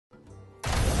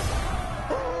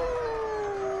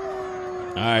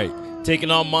All right, taking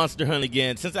on Monster Hunt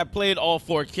again. Since I played all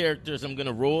 4 characters, I'm going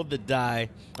to roll the die.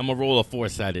 I'm going to roll a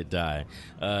 4-sided die.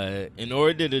 In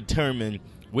order to determine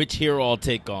which hero I'll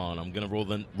take on, I'm going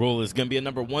to roll is going to be a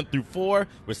number 1 through 4.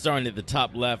 We're starting at the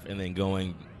top left and then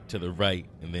going to the right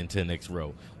and then to the next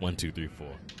row. 1, 2, 3,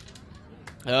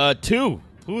 4. 2.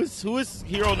 Who is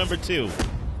hero number 2?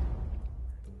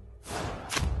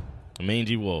 A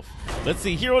mangy wolf. Let's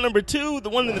see. Hero number 2, the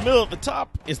one in the middle at the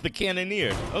top, is the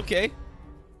cannoneer. Okay.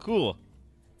 Cool.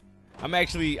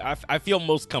 I feel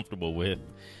most comfortable with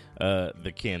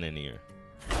the cannoneer.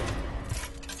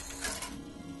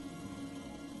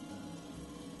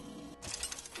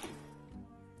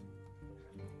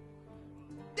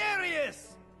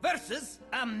 Darius versus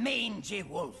a mangy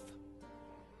wolf.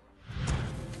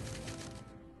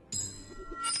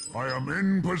 I am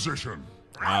in position.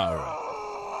 All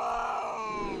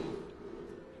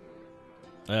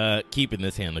right. Keeping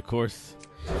this hand, of course.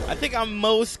 I think I'm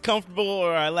most comfortable,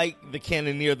 or I like the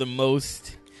cannoneer the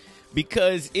most,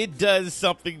 because it does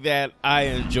something that I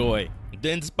enjoy.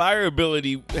 The Inspire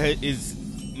ability is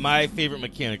my favorite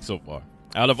mechanic so far.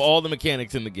 Out of all the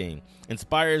mechanics in the game,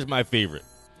 Inspire is my favorite.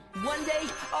 One day,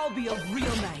 I'll be a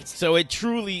real knight. So it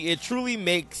truly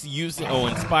makes using... Oh,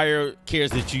 Inspire cares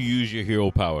that you use your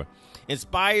hero power. This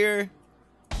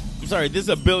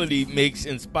ability makes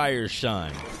Inspire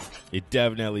shine. It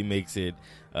definitely makes it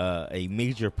a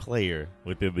major player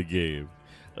within the game.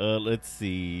 Let's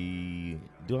see.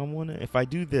 Do I want to... If I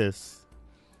do this,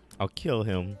 I'll kill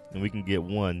him, and we can get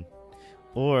 1.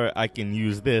 Or I can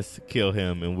use this, kill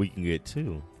him, and we can get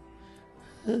 2.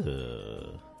 We're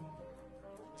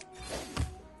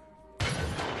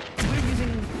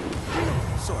using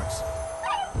swords.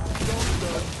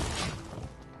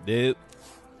 Nope.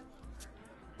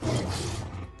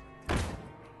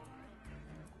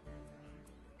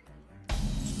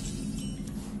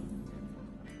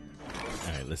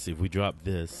 Alright, let's see if we drop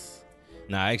this.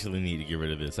 Nah, I actually need to get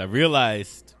rid of this. I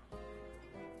realized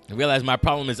my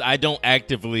problem is I don't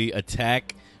actively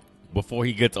attack before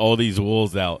he gets all these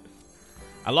wolves out.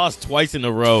 I lost twice in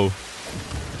a row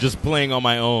just playing on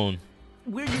my own.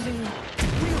 We're using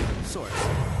real swords.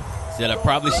 Said I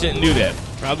probably shouldn't do that.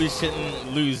 Probably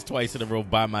shouldn't lose twice in a row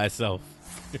by myself.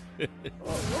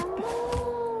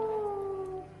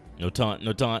 No taunt,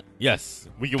 no taunt. Yes,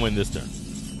 we can win this turn.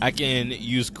 I can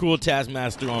use Cruel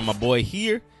Taskmaster on my boy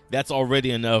here. That's already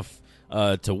enough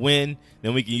to win.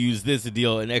 Then we can use this to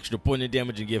deal an extra point of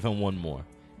damage and give him 1 more.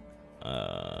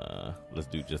 Let's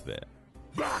do just that.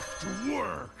 Back to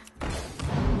work.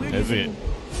 That's it.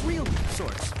 Real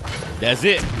swords. That's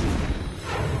it.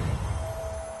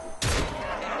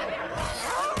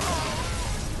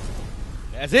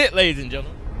 That's it, ladies and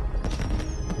gentlemen.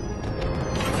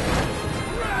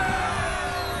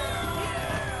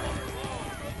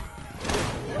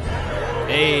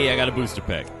 Hey, I got a booster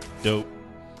pack. Dope.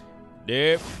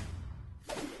 There.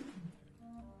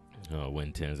 Oh,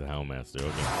 win 10 is a Houndmaster.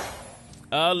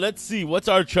 Okay. Let's see. What's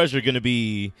our treasure going to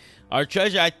be? Our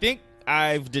treasure, I think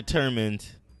I've determined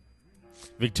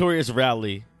Victorious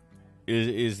Rally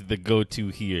is the go-to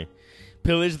here.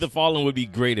 Pillage the Fallen would be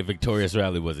great if Victorious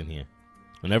Rally wasn't here.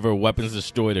 Whenever a weapon's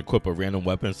destroyed, equip a random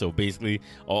weapon. So basically,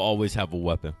 I'll always have a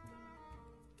weapon.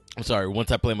 I'm sorry,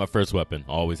 once I play my first weapon,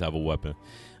 I'll always have a weapon.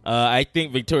 I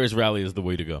think Victorious Rally is the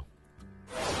way to go.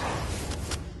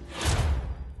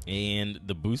 And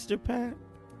the booster pack?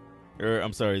 Or,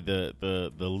 I'm sorry,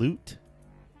 the loot?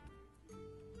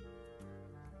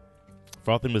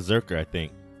 Frothing Berserker, I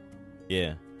think.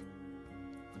 Yeah.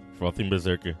 Frothing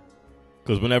Berserker.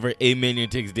 Because whenever a minion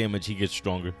takes damage, he gets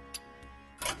stronger.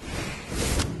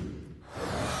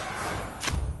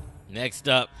 Next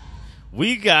up,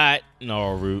 we got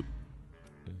Gnarlroot.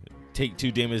 Take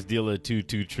 2 damage, deal a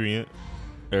 2/2 treant.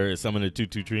 Or summon a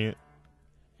 2/2 treant.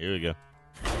 Here we go.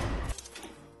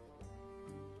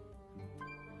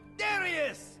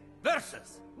 Darius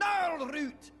versus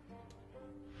Gnarlroot.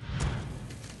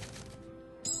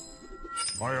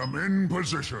 I am in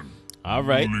position. All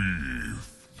right.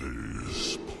 Leave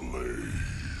this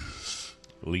place.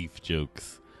 Leaf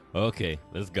jokes. Okay,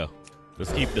 let's go.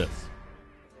 Let's keep this.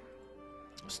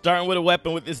 Starting with a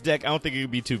weapon with this deck, I don't think it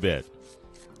would be too bad.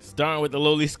 Starting with the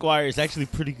Lowly Squire is actually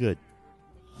pretty good.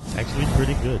 It's actually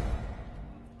pretty good.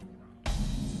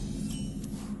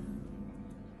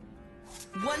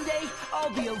 One day, I'll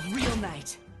be a real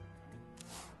knight.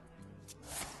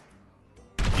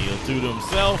 Deal 2 to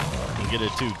himself and get a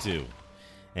 2/2.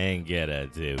 And get a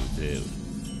 2/2.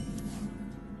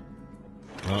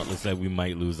 Well, looks like we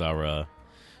might lose our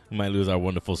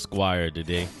wonderful Squire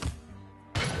today.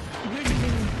 We're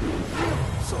using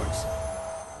real swords.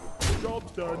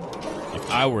 Job done.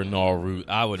 If I were Gnarroot,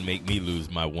 I would make me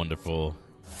lose my wonderful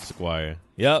squire.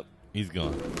 Yep, he's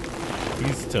gone.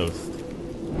 He's toast.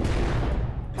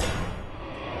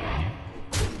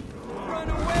 Run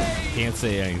away! Can't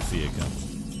say I didn't see it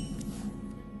coming.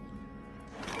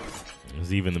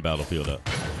 Let's even the battlefield up.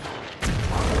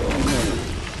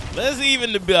 Let's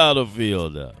even the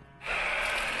battlefield up.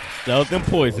 Stealth and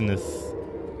poisonous.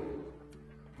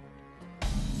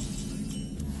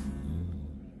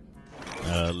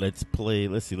 Let's play.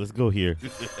 Let's see. Let's go here.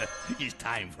 It's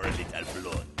time for a little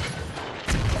blood.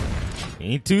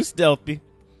 Ain't too stealthy.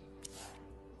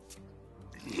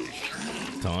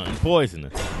 Taunt and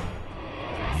poisonous.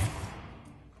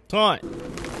 Taunt.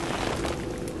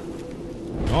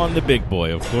 On the big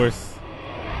boy, of course.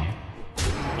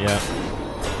 Yeah.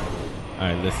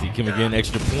 Alright, let's see. Can we get an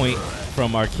extra point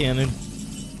from our cannon?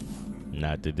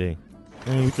 Not today.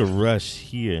 We could rush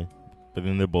here, but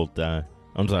then they'll both die.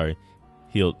 I'm sorry.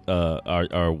 He'll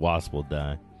our wasp will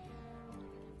die.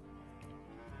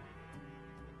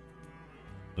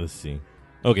 Let's see.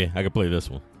 Okay, I can play this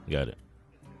one. Got it.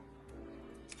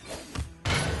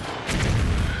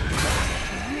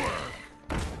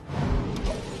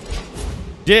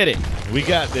 Did it. We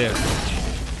got there.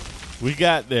 We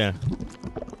got there.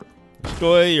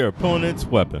 Destroy your opponent's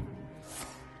weapon.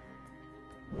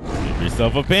 Give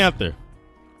yourself a panther.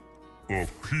 A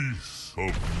piece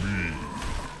of me.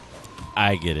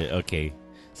 I get it. Okay.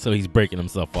 So he's breaking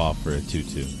himself off for a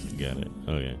 2-2. Got it.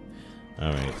 Okay.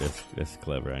 All right. That's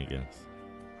clever, I guess.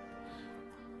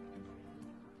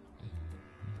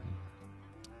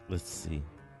 Let's see.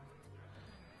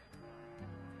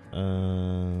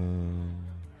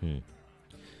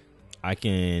 I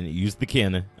can use the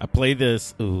cannon. I play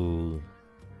this. Ooh.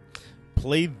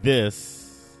 Play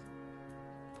this.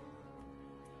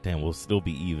 Damn, we'll still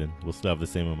be even. We'll still have the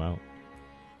same amount.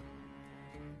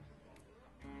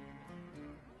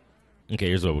 Okay,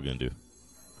 here's what we're going to do.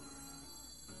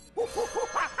 Put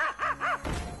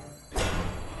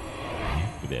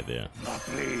that there.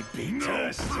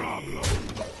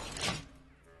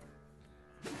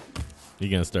 You're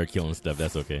going to start killing stuff.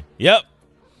 That's okay. Yep.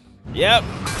 Yep.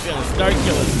 You're going to start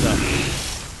killing stuff.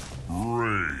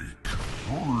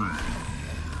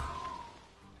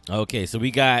 Okay, so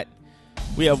we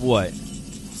have what?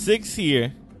 6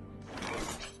 here.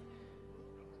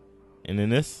 And then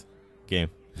this? Game.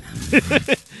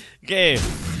 Game.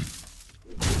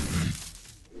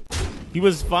 He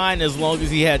was fine as long as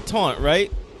he had taunt,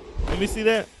 right? Let me see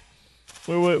that.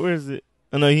 Where is it?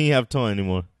 Oh, no, he didn't have taunt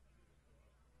anymore.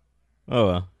 Oh,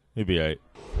 well. He'll be all right.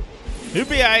 He'll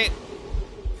be all right.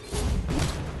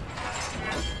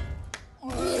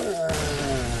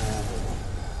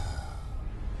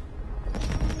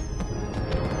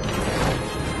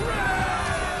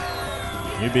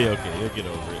 He'll be okay. He'll get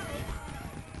over it.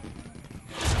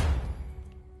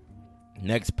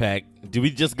 Next pack. Do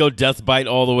we just go Death Bite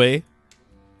all the way?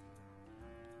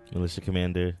 Militia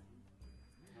Commander.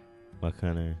 What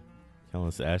kind of...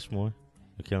 Callus Ashmore?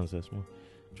 Callus Ashmore?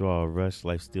 Draw a Rush,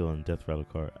 Lifesteal, and Death Rattle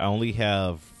card. I only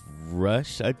have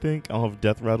Rush, I think. I don't have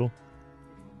Death Rattle.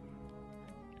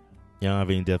 Yeah, I don't have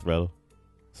any Death Rattle.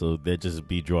 So that just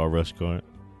be draw a Rush card.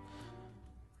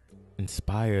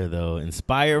 Inspire, though.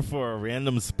 Inspire for a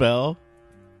random spell.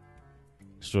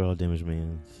 Destroy all damage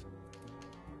minions.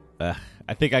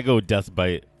 I think I go Death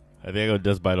Bite. I think I go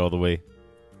Death Bite all the way.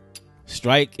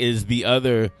 Strike is the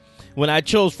other. When I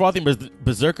chose Frothing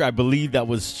Berserker, I believe that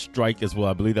was Strike as well.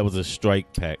 I believe that was a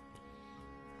Strike pack.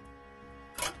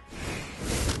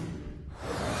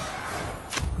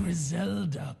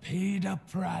 Griselda paid a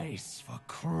price for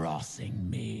crossing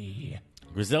me.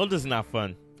 Griselda's not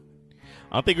fun.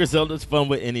 I don't think Griselda's fun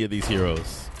with any of these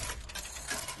heroes.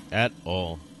 At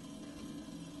all.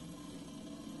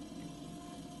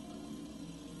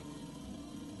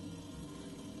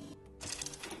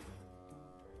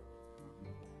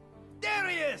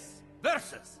 Darius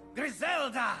versus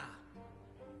Griselda.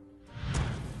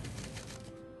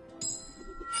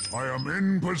 I am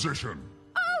in position.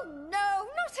 Oh no,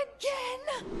 not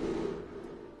again!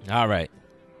 All right.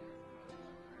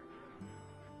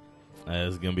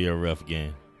 It's going to be a rough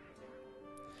game.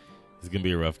 It's going to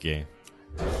be a rough game.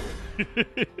 It's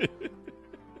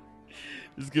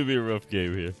going to be a rough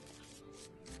game here.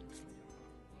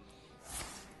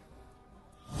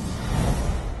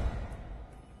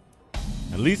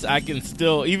 At least I can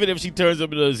still, even if she turns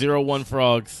up into 0-1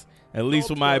 frogs, at least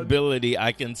with my ability,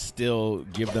 I can still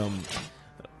give them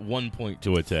 1 point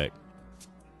to attack.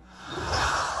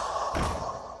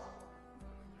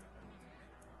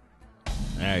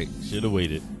 All right, should have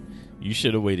waited. You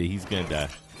should have waited. He's going to die.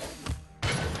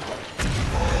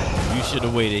 You You should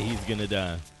have waited. He's gonna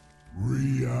die.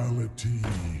 Reality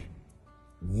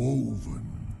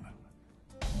woven.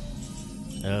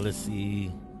 Let's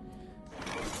see.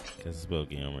 Cast a spell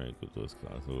game. I'm ready to equip those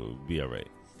claws, so it'll be alright.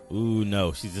 Ooh,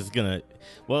 no. She's just gonna.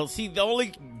 Well, see, the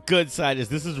only good side is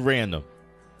this is random.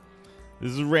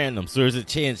 This is random, so there's a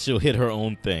chance she'll hit her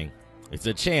own thing. It's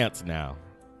a chance now.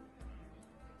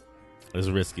 Let's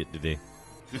risk it today.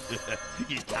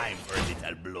 It's time for a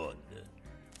little blood.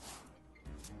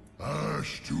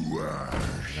 Ash to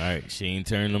ash. Alright, she ain't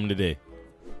turning them today.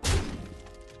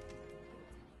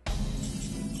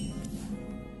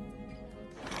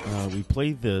 We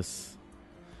play this.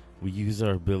 We use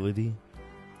our ability.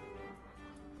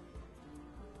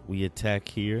 We attack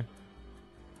here.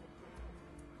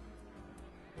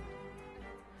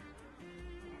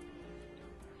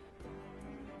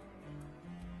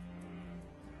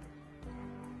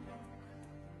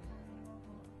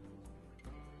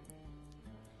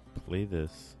 Play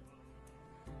this.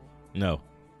 No.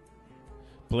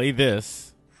 Play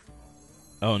this.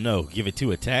 Oh no, give it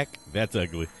 2 attack? That's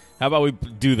ugly. How about we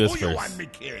do this Who you first? want me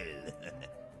kill?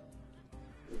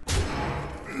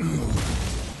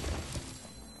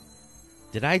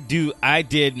 I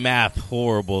did math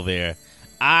horrible there.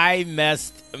 I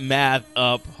messed math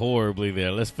up horribly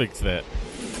there. Let's fix that.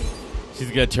 She's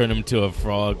gonna turn him into a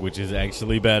frog, which is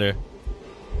actually better.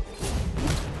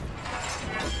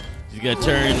 She's gonna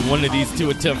turn one of these 2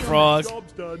 into a frog.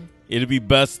 It'll be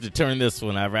best to turn this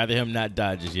one. I'd rather him not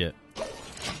die just yet.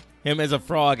 Him as a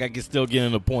frog, I can still get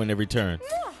him a point every turn.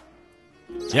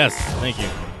 Yes, thank you.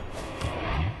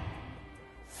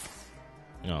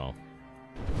 No.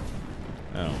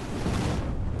 No.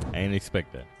 I didn't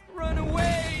expect that. Run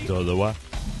away! So do I.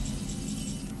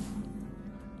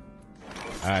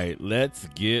 Alright, let's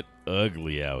get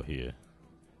ugly out here.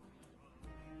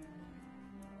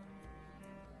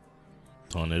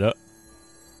 Tone it up.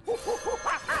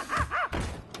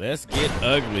 Let's get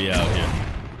ugly out here.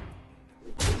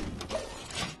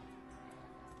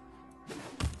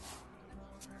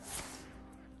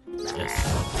 Yes.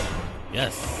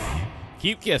 Yes.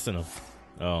 Keep kissing him.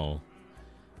 Oh.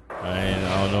 I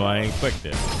don't know. I ain't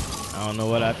expected. I don't know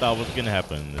what I thought was going to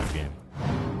happen in this game.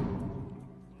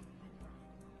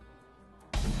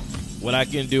 What I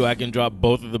can do, I can drop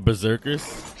both of the berserkers.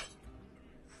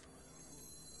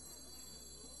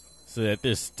 So that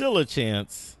there's still a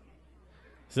chance.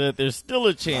 That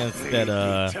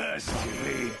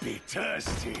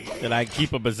that I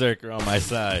keep a berserker on my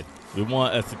side. We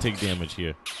want us to take damage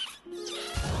here.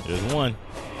 There's one.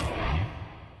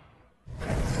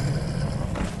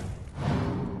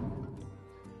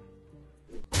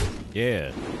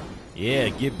 Yeah. Yeah,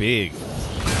 get big.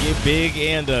 Get big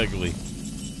and ugly.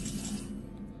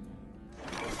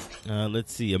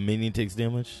 Let's see. A minion takes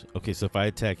damage. Okay, so if I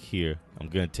attack here, I'm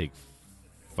going to take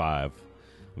 5.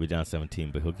 We're down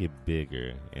 17, but he'll get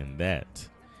bigger, and that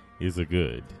is a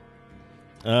good.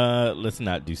 Let's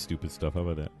not do stupid stuff. How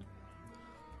about that?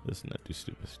 Let's not do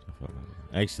stupid stuff. How about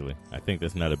that? Actually, I think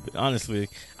that's not a... Honestly,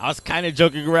 I was kind of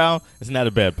joking around. It's not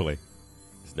a bad play.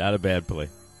 It's not a bad play.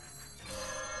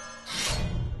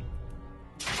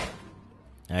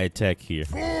 I attack here.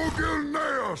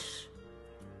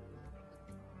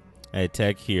 I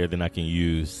attack here, then I can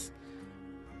use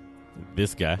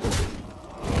this guy.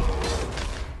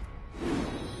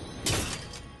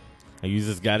 I use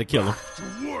this guy to kill him.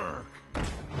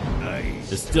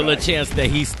 There's still a chance that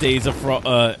he stays not a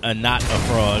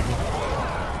frog.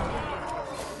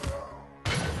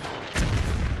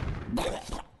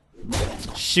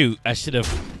 Shoot, I should have.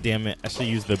 Damn it, I should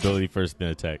use the ability first, then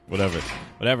attack. Whatever.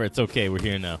 It's okay. We're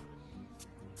here now.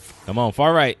 Come on,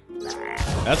 far right.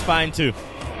 That's fine too.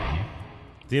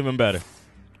 It's even better.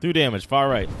 2 damage, far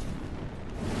right.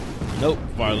 Nope,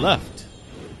 far left.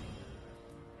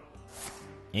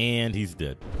 And he's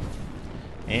dead.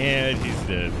 All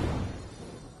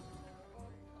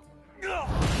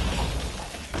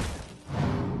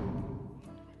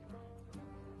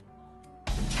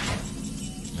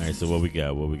right, so what we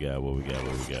got?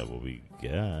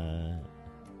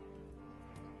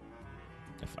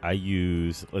 If I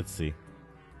use, let's see.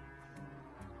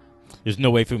 There's no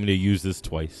way for me to use this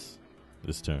twice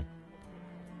this turn.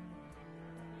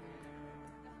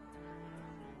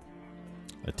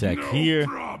 Attack here.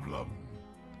 Problem.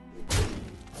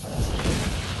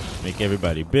 Make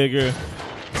everybody bigger.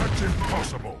 That's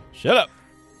impossible. Shut up.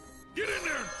 Get in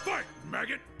there and fight,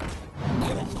 maggot.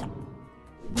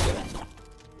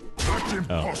 That's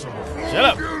impossible. Shut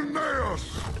up. Gilneas.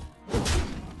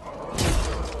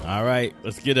 All right,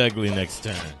 let's get ugly next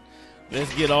turn.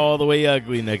 Let's get all the way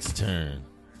ugly next turn.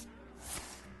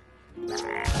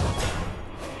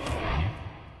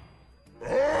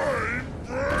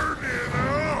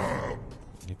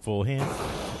 Full hand?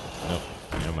 Nope.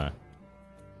 Never mind.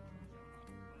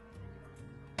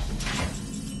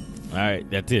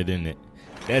 Alright, that's it, isn't it?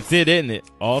 That's it, isn't it?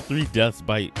 All 3 deaths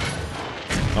bite.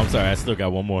 I'm sorry, I still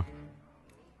got one more.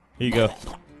 Here you go.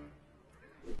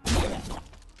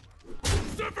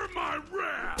 Suffer my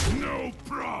wrath. No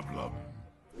problem.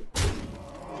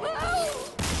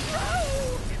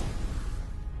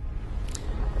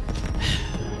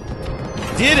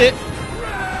 Did it!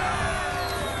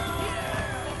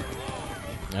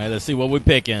 Alright, let's see what we're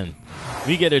picking.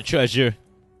 We get a treasure.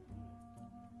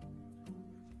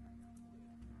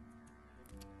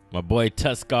 My boy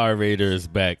Tuskar Raider is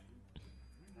back.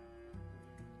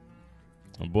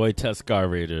 My boy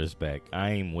Tuskar Raider is back.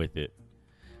 I'm with it.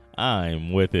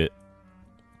 I'm with it.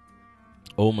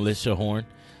 Old Militia Horn.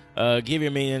 Give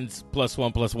your minions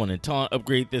 +1/+1 and taunt.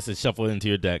 Upgrade this and shuffle it into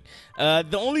your deck.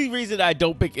 The only reason I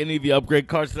don't pick any of the upgrade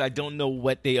cards is I don't know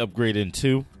what they upgrade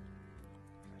into.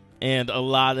 And a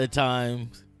lot of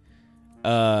times,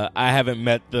 I haven't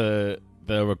met the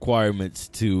requirements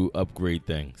to upgrade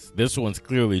things. This one's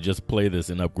clearly just play this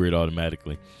and upgrade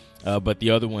automatically. But the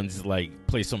other ones, like,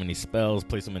 play so many spells,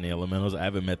 play so many elementals. I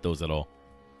haven't met those at all.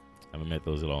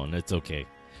 And it's okay.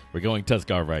 We're going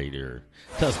Tuskar Raider.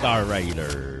 Tuskar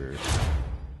Raider.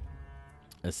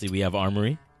 Let's see, we have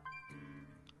Armory.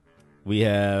 We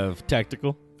have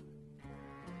Tactical.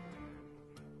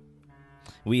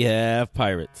 We have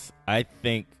Pirates. I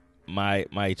think my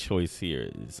choice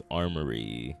here is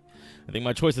Armory.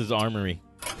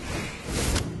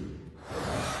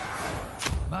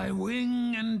 By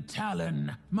wing and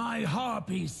talon, my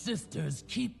harpy sisters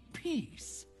keep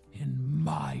peace in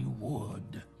my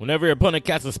wood. Whenever your opponent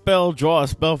casts a spell, draw a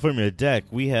spell from your deck.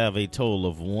 We have a total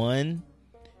of 1,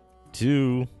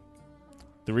 2,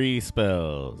 3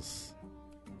 spells.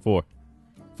 4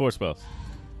 spells.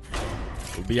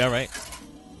 We'll be all right.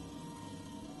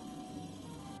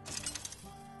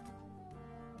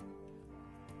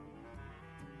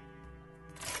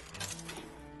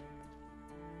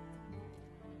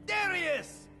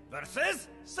 Darius versus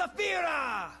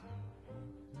Saphira.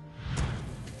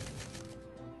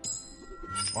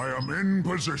 I am in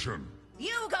position.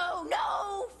 You go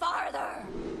no farther.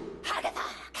 Hagatha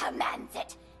commands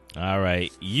it. All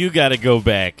right, you got to go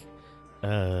back.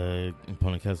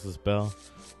 Opponent casts a spell.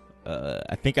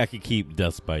 I think I could keep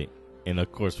Dustbite, and of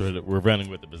course we're running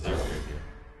with the Berserker here.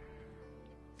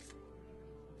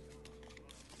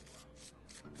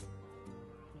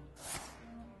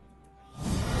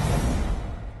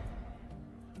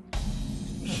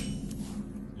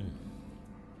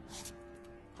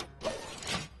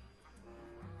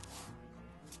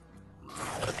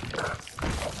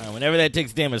 Whenever that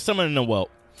takes damage, summon a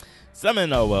whelp.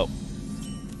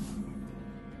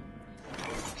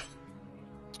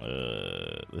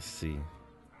 Let's see.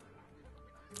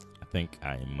 I think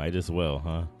I might as well,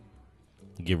 huh?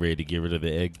 Get ready to get rid of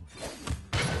the egg.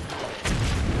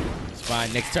 It's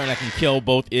fine. Next turn I can kill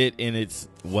both it and its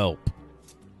whelp.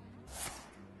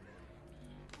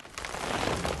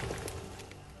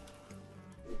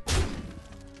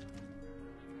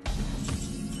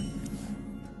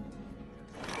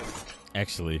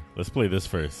 Actually, let's play this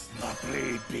first.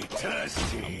 Blade be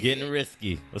thirsty. I'm getting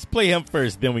risky. Let's play him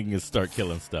first, then we can start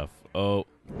killing stuff. Oh,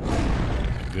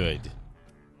 good.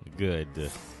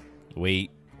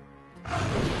 Wait.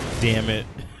 Damn it.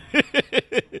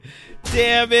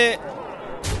 Damn it.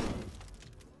 All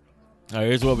right,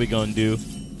 here's what we're going to do.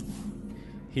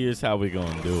 Here's how we're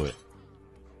going to do it.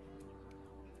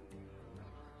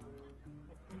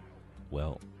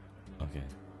 Well, okay.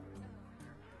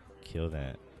 Kill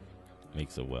that.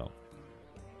 Makes a well.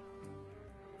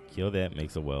 Kill that,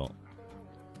 makes a well.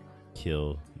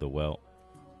 Kill the well.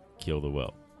 Kill the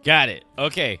well. Got it.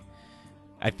 Okay.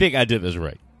 I think I did this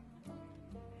right.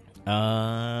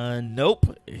 Nope.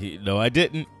 No, I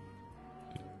didn't.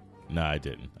 No, I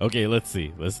didn't. Okay, let's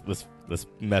see. Let's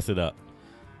mess it up.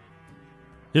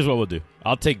 Here's what we'll do.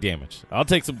 I'll take damage. I'll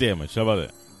take some damage. How about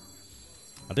that?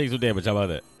 I'll take some damage. How about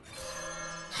that?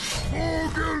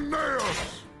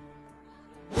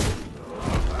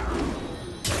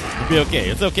 It'll be okay.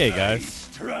 It's okay, guys.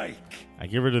 Strike. I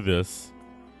get rid of this.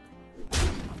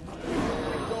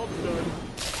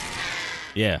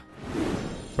 Yeah.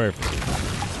 Perfect.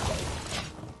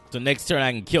 So next turn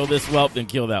I can kill this whelp, then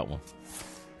kill that one.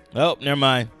 Oh, never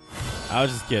mind. I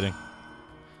was just kidding.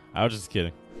 I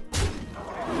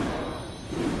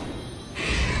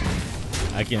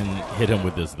can hit him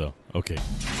with this, though. Okay.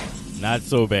 Not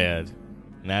so bad.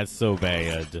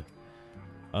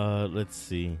 Let's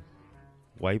see.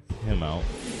 Wipe him out.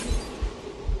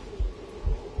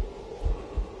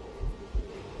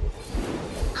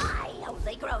 I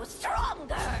only grow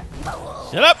stronger. fool.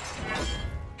 Shut up.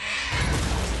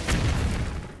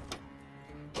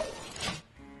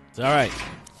 It's all right.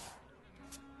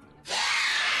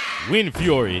 Wind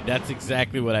Fury. That's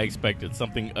exactly what I expected.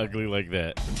 Something ugly like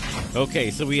that.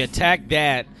 Okay, so we attack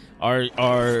that.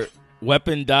 Our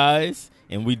weapon dies,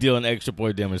 and we deal an extra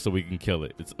point damage so we can kill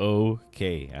it. It's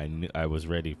okay. I was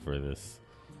ready for this.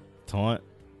 Taunt.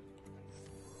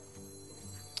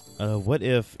 What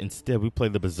if instead we play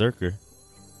the Berserker?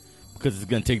 Because it's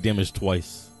going to take damage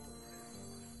twice.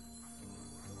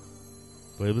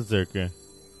 Play Berserker.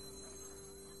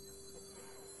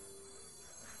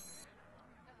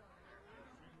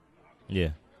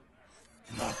 Yeah.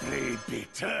 My blade be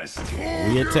thirsty.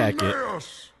 We attack it.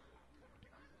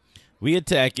 We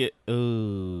attack it.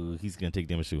 Oh, he's going to take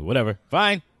damage too. Whatever.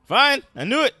 Fine. Fine. I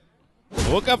knew it.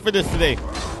 I woke up for this today.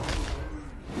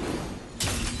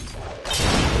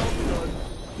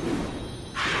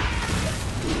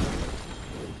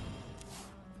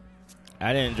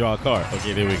 I didn't draw a card.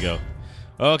 Okay, there we go.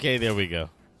 Okay, there we go.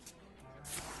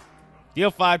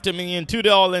 Deal 5 to minion, 2 to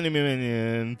all enemy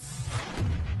minions.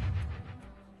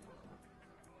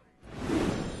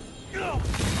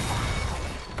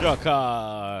 Draw a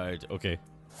card. Okay.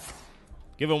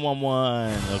 Give him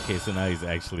 1/1. Okay, so now he's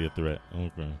actually a threat.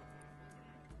 Okay.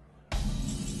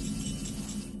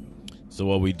 So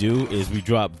what we do is we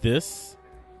drop this,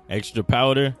 extra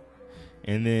powder,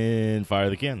 and then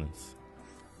fire the cannons.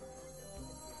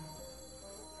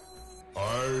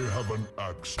 I have an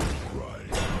axe to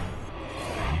grind.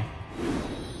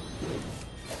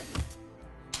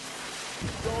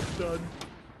 Job done.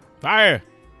 Fire!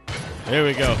 There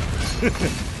we go.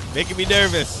 Making me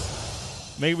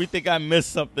nervous. Making me think I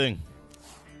missed something.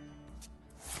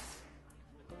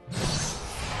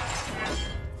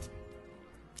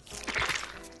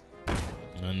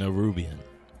 And the Rubian.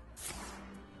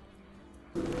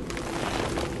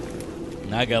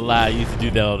 Not gonna lie, I used to do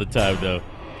that all the time though.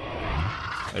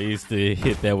 I used to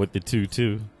hit that with the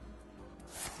 2/2.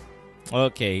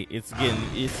 Okay, it's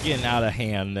getting out of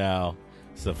hand now,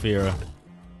 Saphira.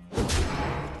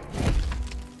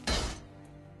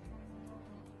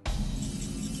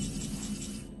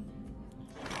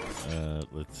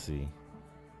 Let's see.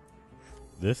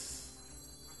 This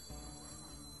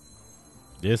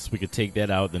we could take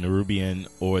that out, the Nerubian,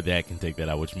 or that can take that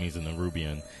out, which means the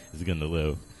Nerubian is going to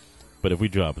live. But if we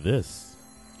drop this,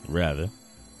 rather.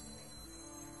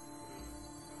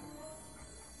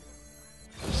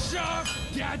 Sharp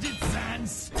gadgets and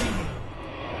steel.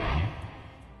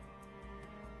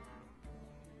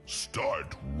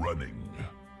 Start running.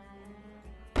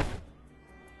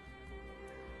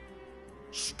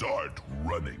 Start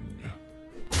running.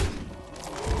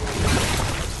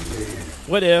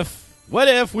 What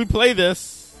if we play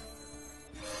this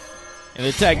and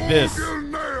attack this?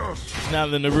 Now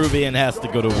the Nerubian has to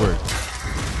go to work.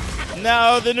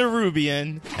 Now the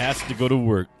Nerubian has to go to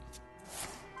work.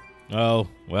 Oh,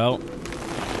 well.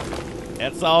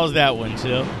 That solves that one,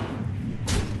 chill.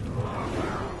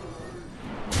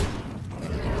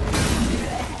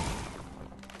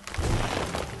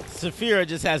 Saphira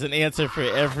just has an answer for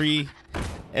every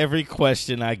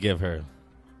question I give her.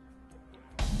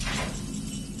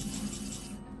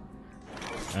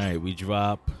 All right, we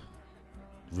drop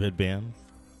Red Band.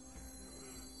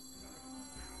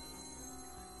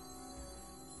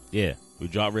 Yeah, we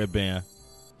drop Red Band.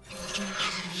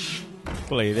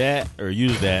 Play that or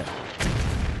use that.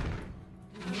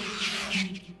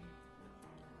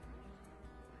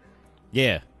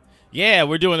 Yeah. Yeah,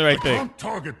 we're doing the right thing. Can't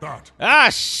target that. Ah,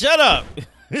 shut up.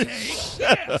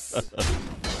 Shut up.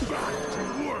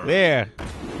 There.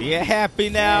 You happy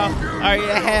now? Are you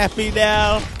happy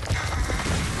now?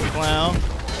 Clown.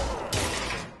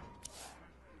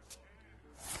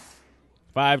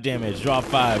 5 damage. Draw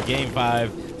 5. Game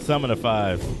 5. Summon a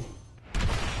 5.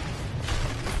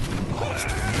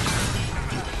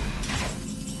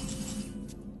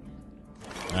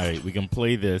 All right, we can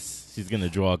play this. She's going to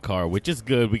draw a card, which is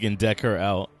good. We can deck her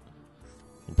out.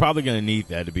 We're probably going to need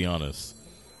that, to be honest.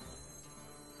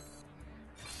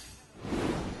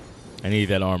 I need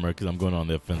that armor because I'm going on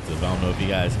the offensive. I don't know if you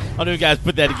guys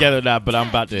put that together or not, but I'm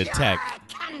about to attack.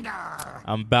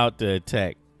 I'm about to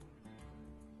attack.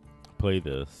 Play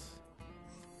this.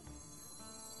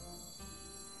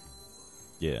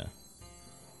 Yeah.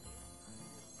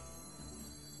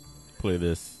 Play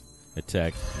this.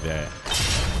 Attack that.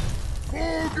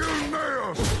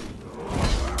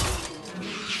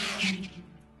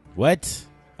 What?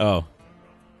 Oh.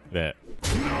 That.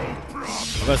 I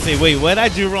was about to say, wait, what did I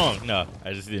do wrong? No,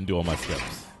 I just didn't do all my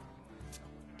steps.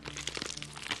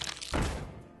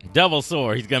 Double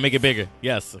sword. He's going to make it bigger.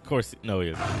 Yes, of course. No, he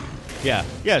is. Yeah,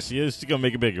 she is. She's gonna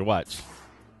make it bigger. Watch.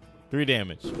 3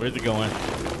 damage. Where's it going?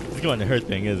 It's going to her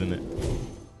thing, isn't it?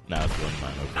 No, it's going to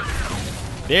mine.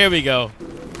 Okay. There we go.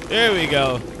 There we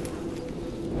go.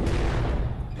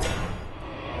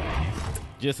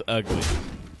 Just ugly.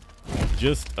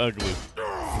 Just ugly.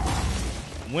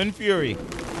 Wind Fury.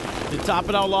 To top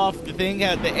it all off, the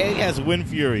egg has Wind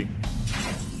Fury.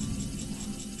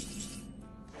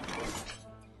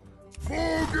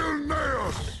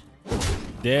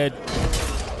 Dead.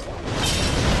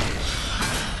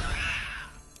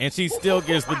 And she still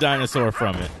gets the dinosaur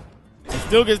from it. She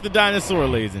still gets the dinosaur,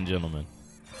 ladies and gentlemen.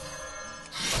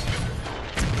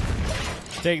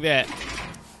 Take that.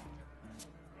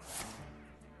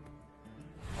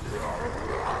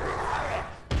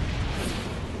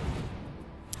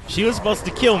 She was supposed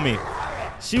to kill me.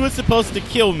 She was supposed to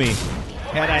kill me.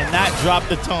 Had I not dropped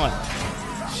the taunt,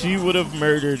 she would have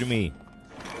murdered me.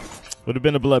 Would have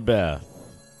been a bloodbath.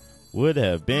 Would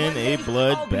have been a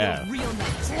bloodbath.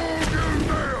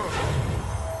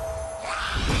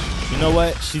 You know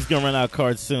what? She's going to run out of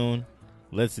cards soon.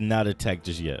 Let's not attack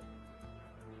just yet.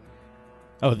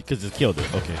 Oh, because it killed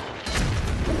it. Okay.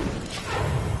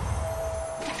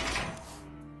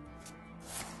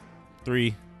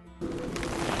 Three.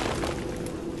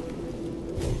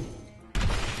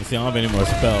 See, I don't have any more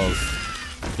spells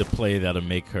to play that'll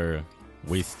make her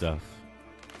waste stuff.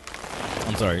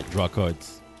 I'm sorry, draw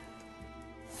cards.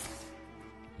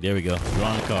 There we go.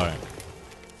 Drawing a card.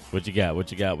 What you got?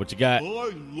 What you got? What you got? I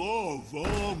love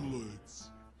omelets.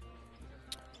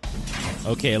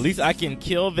 Okay, at least I can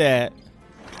kill that.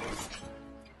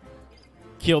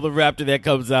 Kill the raptor that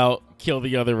comes out. Kill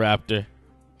the other raptor.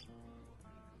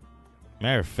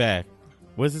 Matter of fact,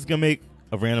 what's this gonna make?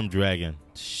 A random dragon.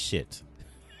 Shit.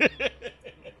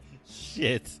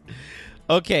 Shit.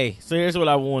 Okay, so here's what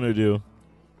I want to do.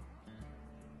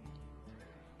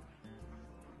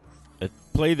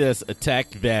 Play this, attack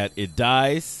that. It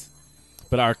dies,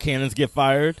 but our cannons get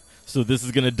fired. So this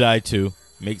is going to die too.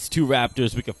 Makes 2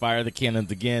 raptors. We can fire the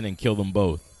cannons again and kill them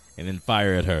both. And then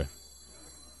fire at her.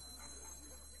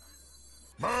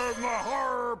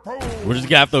 We're just going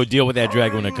to have to deal with that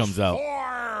dragon when it comes out.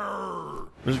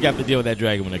 We're just going to have to deal with that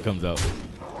dragon when it comes out.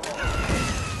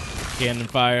 Cannon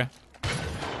fire.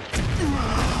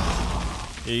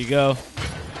 Here you go.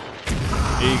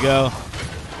 Here you go.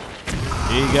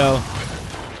 Here you go.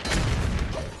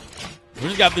 We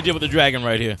just got to deal with the dragon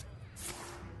right here.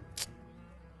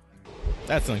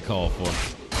 That's uncalled for.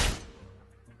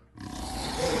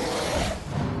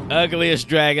 Ugliest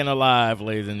dragon alive,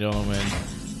 ladies and gentlemen.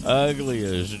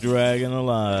 Ugliest dragon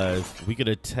alive. We could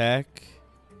attack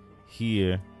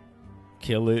here,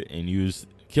 kill it, and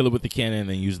kill it with the cannon, and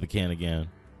then use the can again.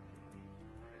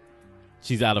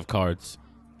 She's out of cards.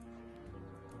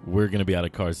 We're going to be out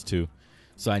of cards too.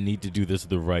 So I need to do this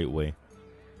the right way.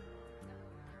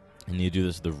 I need to do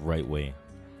this the right way.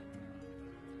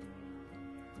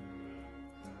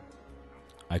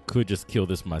 I could just kill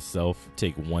this myself,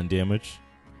 take 1 damage.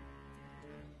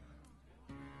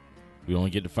 We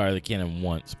only get to fire the cannon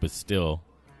once, but still,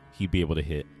 he'd be able to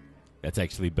hit. That's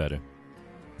actually better.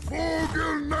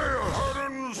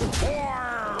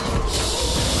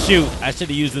 Shoot, I should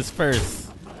have used this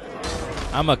first.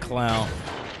 I'm a clown.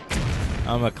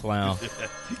 I'm a clown.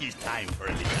 It's time for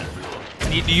a little.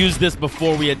 Need to use this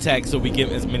before we attack so we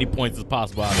get as many points as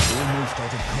possible out of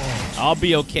it. I'll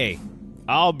be okay.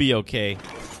 I'll be okay.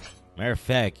 Matter of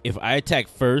fact, if I attack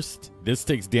first, this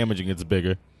takes damage and gets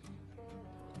bigger.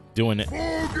 Doing it.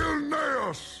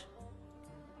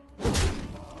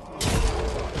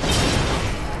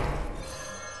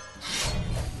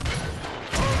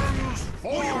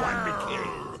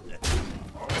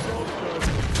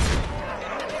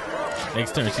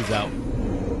 Next turn, she's out.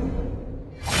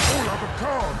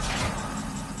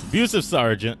 Abusive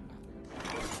Sergeant.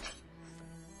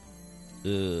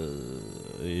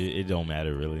 It don't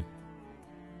matter, really.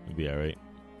 It'll be alright.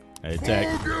 I attack.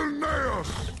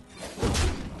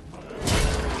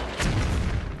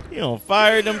 You don't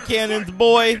fire them cannons,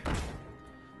 boy.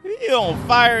 You don't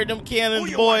fire them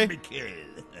cannons, boy.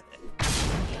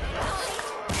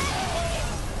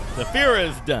 Saphira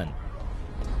is done.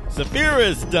 Saphira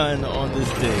is done on this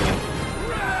day,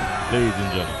 ladies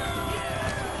and gentlemen.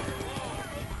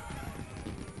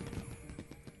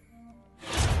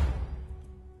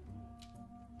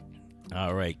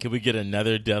 All right, can we get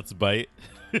another Death's Bite?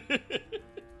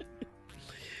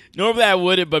 Normally I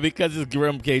wouldn't, but because it's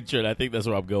Grim Catred, I think that's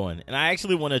where I'm going. And I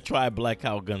actually want to try Black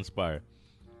Owl Gunspire.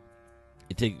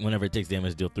 Whenever it takes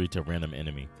damage, deal 3 to a random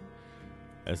enemy.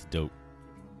 That's dope.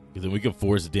 Because then we can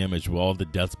force damage with all the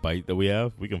Death's Bite that we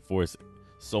have. We can force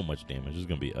so much damage. It's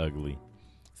going to be ugly.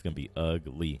 It's going to be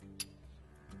ugly.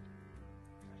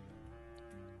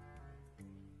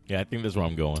 Yeah, I think that's where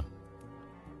I'm going.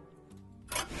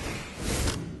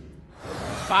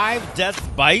 5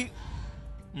 Death Bite?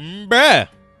 Bruh.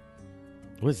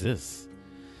 What is this?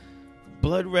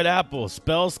 Blood Red Apple.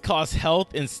 Spells cost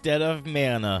health instead of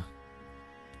mana.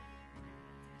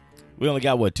 We only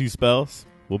got, what, 2 spells?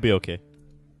 We'll be okay.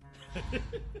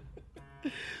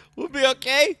 We'll be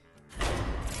okay.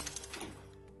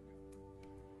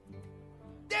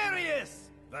 Darius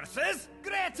versus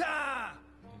Greta.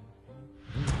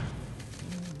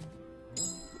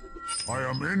 I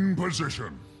am in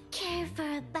position. Care for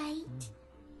a bite?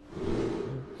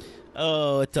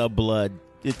 Oh, it's a blood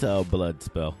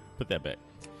spell. Put that back.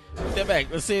 Put that back.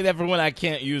 Let's say that for when I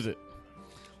can't use it.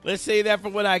 Let's say that for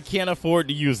when I can't afford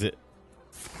to use it.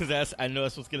 Because I know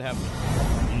that's what's going to happen.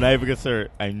 I'm not even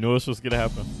concerned. I know that's what's going to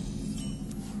happen.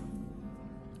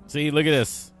 See, look at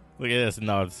this. Look at this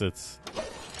nonsense.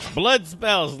 Blood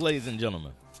spells, ladies and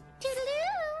gentlemen.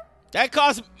 Toodaloo. That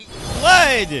costs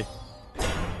blood.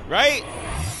 Right?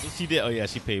 She did. Oh, yeah,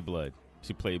 she paid blood.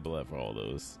 She played blood for all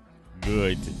those.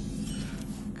 Good.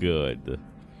 Good.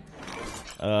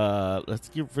 Let's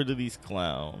get rid of these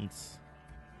clowns.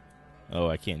 Oh,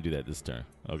 I can't do that this turn.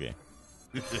 Okay.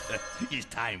 It's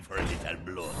time for a little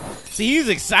blood. See, he's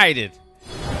excited.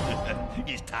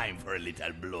 It's time for a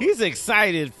little blood. He's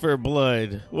excited for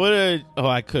blood. Oh,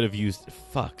 I could have used...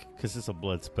 Fuck, because it's a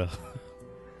blood spell.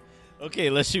 Okay,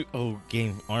 let's shoot... Oh,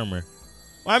 game armor.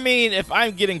 Well, I mean, if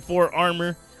I'm getting 4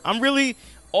 armor, I'm really...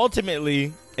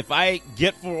 Ultimately, if I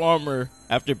get 4 armor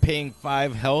after paying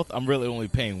 5 health, I'm really only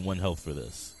paying 1 health for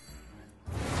this.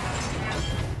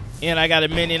 And I got a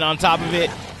minion on top of it.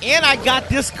 And I got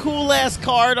this cool-ass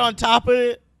card on top of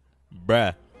it.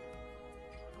 Bruh.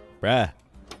 Bruh.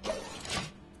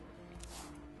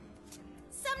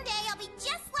 Someday I'll be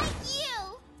just like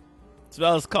you.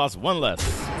 Spells cost 1 less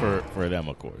for them,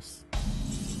 of course.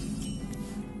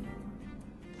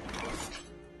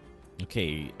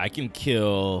 Okay, I can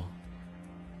kill...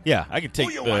 Yeah, I can take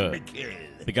Who you want me kill?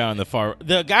 the guy on the far...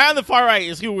 The guy on the far right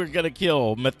is who we're going to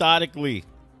kill methodically.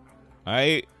 All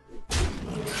right?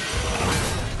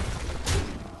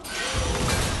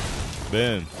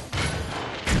 Ben.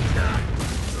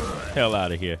 Hell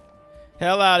out of here.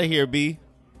 Hell out of here, B.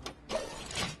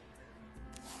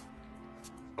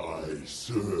 I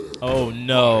serve Oh,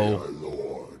 no. my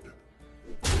lord.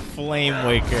 Flame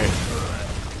Waker.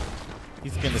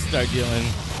 He's going to start dealing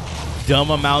dumb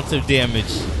amounts of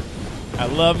damage. I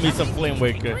love me some Flame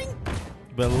Waker.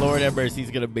 But Lord have mercy,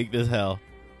 he's going to make this hell.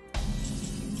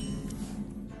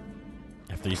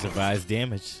 After he survives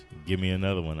damage, give me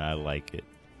another one. I like it.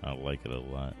 I like it a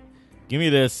lot. Give me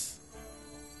this.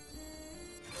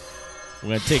 We're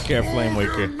going to take care of Flame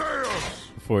Waker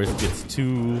before it gets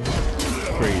too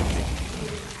crazy.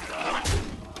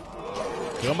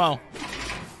 Come on.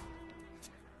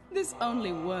 This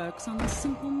only works on the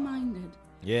simple-minded.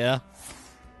 Yeah.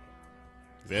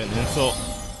 Is that an insult?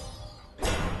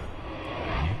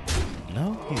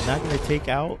 No, he's not going to take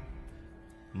out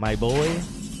my boy.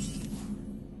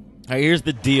 All right, here's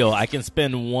the deal. I can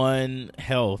spend 1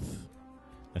 health.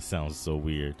 That sounds so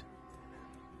weird.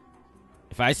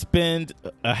 If I spend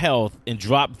a health and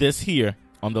drop this here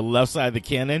on the left side of the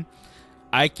cannon,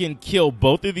 I can kill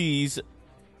both of these.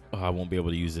 Oh, I won't be able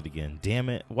to use it again. Damn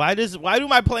it. Why do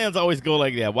my plans always go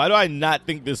like that? Why do I not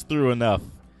think this through enough?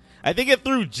 I think it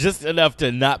through just enough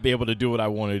to not be able to do what I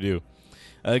want to do.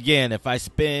 Again, if I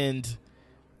spend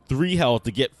 3 health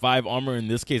to get 5 armor, in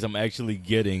this case, I'm actually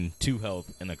getting 2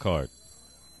 health in a card.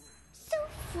 So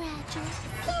fragile,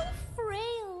 so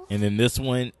frail. And then this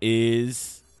one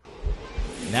is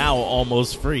now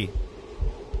almost free.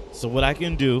 So what I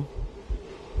can do,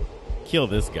 kill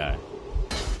this guy.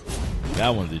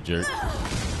 That one's a jerk.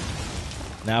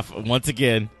 Now, once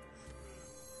again,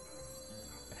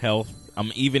 health.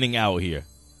 I'm evening out here.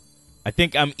 I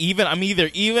think I'm even. I'm either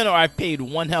even or I paid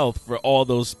 1 health for all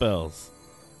those spells.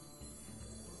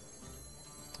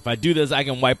 If I do this, I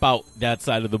can wipe out that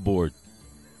side of the board.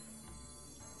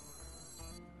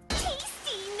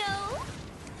 Tasty, no?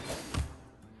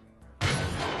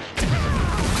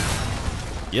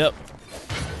 Yep.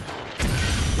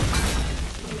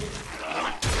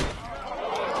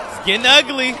 It's getting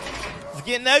ugly. It's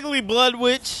getting ugly, Blood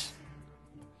Witch.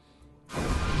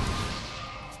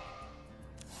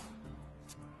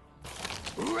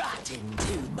 Rotten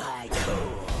to my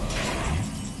core.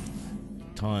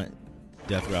 Taunt.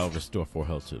 Death Rattle, restore 4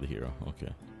 health to the hero.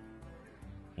 Okay.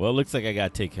 Well, it looks like I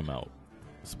gotta take him out.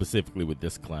 Specifically with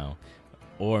this clown.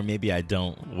 Or maybe I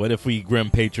don't. What if we Grim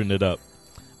Patron it up?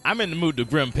 I'm in the mood to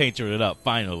Grim Patron it up,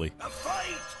 finally. A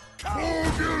fight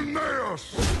Fogilneus!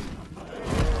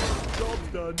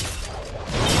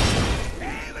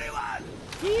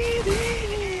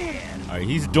 All right,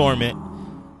 he's dormant.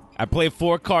 I played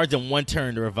 4 cards in 1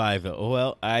 turn to revive it. Oh,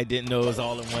 well, I didn't know it was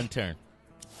all in 1 turn.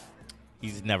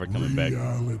 He's never coming back.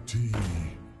 Reality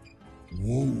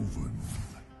woven.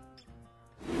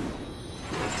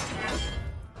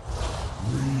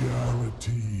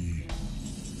 Reality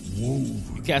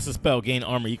woven. You cast a spell, gain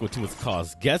armor equal to its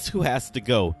cost. Guess who has to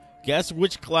go? Guess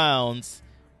which clowns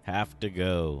have to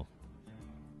go?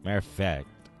 Matter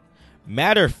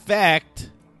of fact,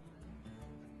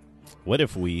 what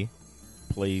if we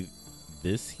play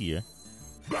this here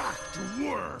Back to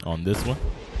work. on this one?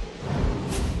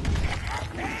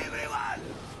 Everyone,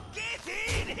 get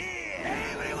in here!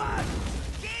 Everyone,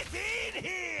 get in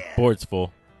here! Board's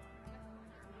full.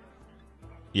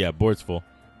 Yeah, board's full.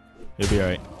 It'll be all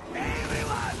right.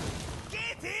 Everyone,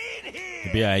 get in here!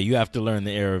 It'll be all right. You have to learn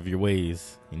the error of your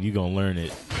ways, and you're going to learn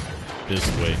it this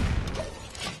way.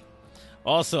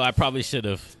 Also, I probably should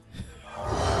have.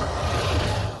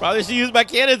 Probably should use my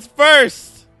cannons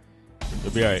first.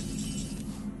 It'll be all right.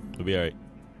 It'll be all right.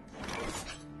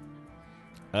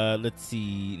 Let's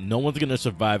see. No one's going to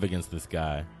survive against this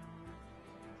guy.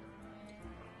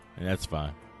 And that's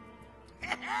fine.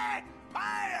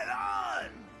 Fire on!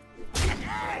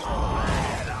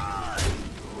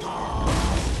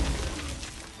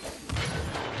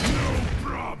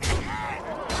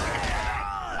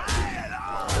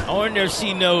 I wonder if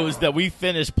she knows that we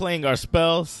finished playing our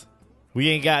spells. We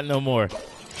ain't got no more.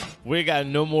 We ain't got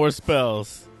no more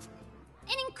spells.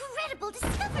 An incredible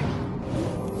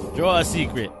discovery. Draw a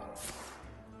secret.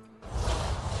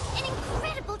 An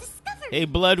incredible discovery. Hey,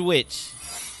 Blood Witch.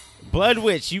 Blood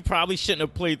Witch, you probably shouldn't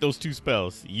have played those 2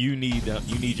 spells. You need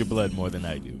your blood more than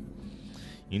I do.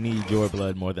 You need your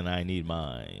blood more than I need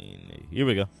mine. Here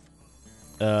we go.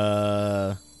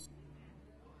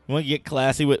 You want to get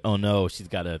classy with? Oh no, she's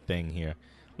got a thing here.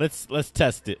 Let's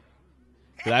test it.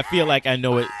 'Cause I feel like I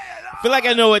know it. I feel like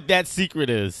I know what that secret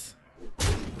is.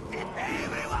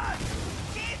 Everyone,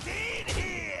 get in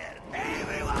here!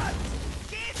 Everyone,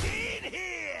 get in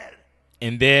here!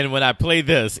 And then when I play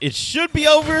this, it should be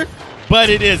over,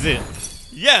 but it isn't.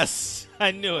 Yes,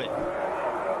 I knew it.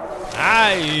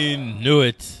 I knew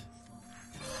it.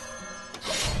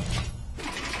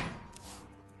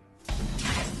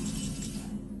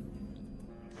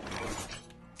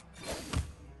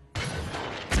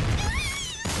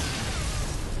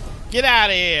 Get out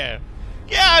of here.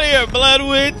 Get out of here, Blood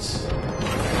Witch.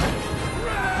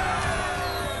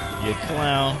 You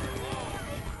clown.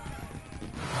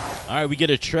 All right, we get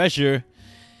a treasure.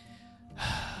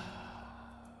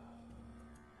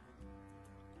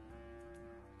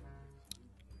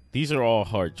 These are all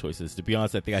hard choices. To be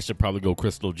honest, I think I should probably go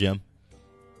Crystal Gem.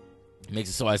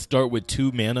 Makes it so I start with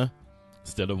 2 mana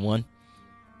instead of 1.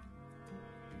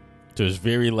 So it's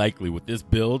very likely with this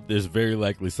build, there's very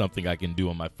likely something I can do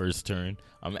on my first turn.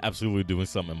 I'm absolutely doing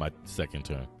something in my second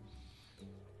turn.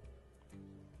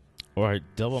 Or I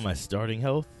double my starting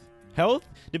health. Health?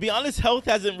 To be honest, health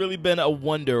hasn't really been a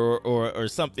wonder or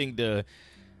something to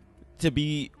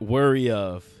be wary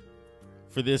of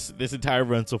for this entire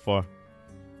run so far.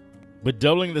 But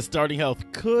doubling the starting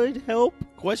health could help?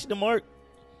 Question mark.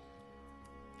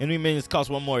 Enemy minions cost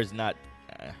 1 more is not.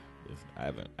 I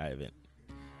haven't.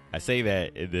 I say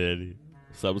that and then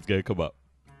something's gonna come up.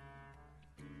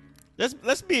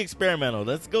 Let's be experimental.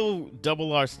 Let's go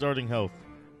double our starting health.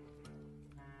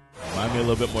 Buy me a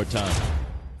little bit more time.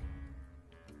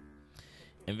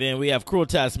 And then we have Cruel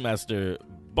Taskmaster,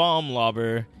 Bomb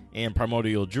Lobber, and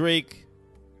Primordial Drake.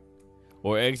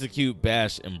 Or Execute,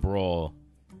 Bash, and Brawl.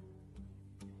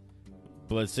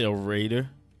 Bloodsail Raider.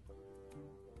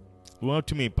 We don't have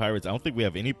too many pirates. I don't think we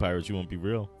have any pirates. You won't be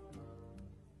real.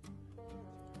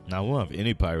 Now we don't have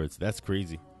any pirates. That's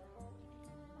crazy.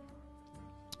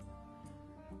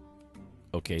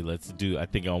 Okay, let's do. I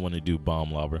think I want to do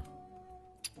Bomb Lobber.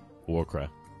 Warcry.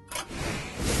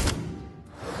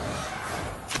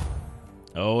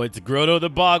 Oh, it's Grotto the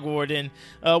Bog Warden.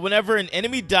 Whenever an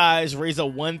enemy dies, raise a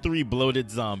 1/3 bloated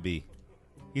zombie.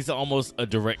 He's almost a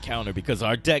direct counter because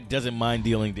our deck doesn't mind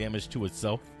dealing damage to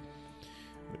itself.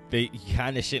 They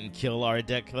kind of shouldn't kill our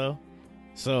deck though.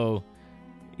 So,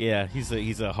 yeah,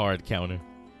 he's a hard counter.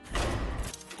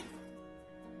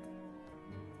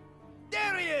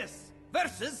 Darius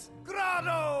versus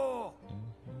Grotto!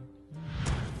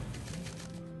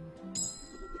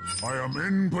 I am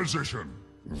in position.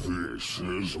 This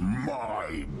is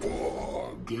my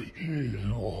bog.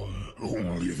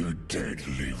 Only the dead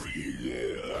live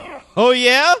here. Oh,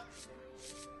 yeah?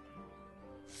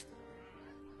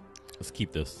 Let's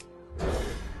keep this.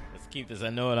 keep this. I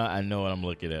know what I'm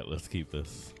looking at. Let's keep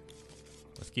this.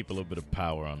 Let's keep a little bit of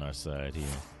power on our side here.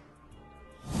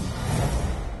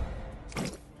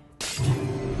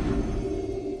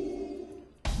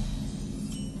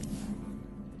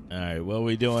 All right, what are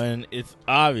we doing? It's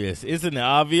obvious. Isn't it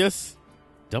obvious?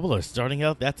 Double R starting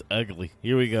out? That's ugly.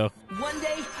 Here we go. One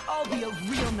day, I'll be a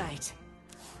real knight.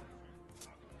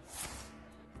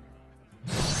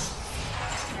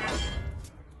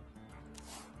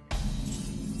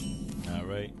 All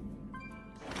right.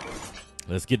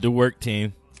 Let's get to work,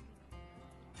 team.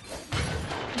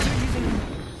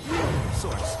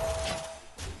 Source.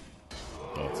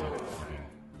 Thought so. Okay.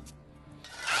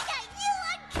 I got you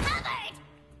uncovered!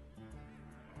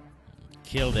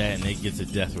 Kill that and it gets a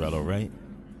death rattle, right?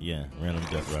 Yeah, random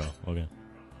death rattle. Okay.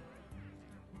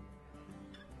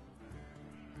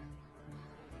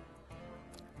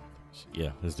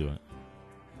 Yeah, let's do it.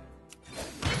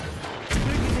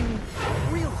 They're using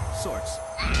real swords.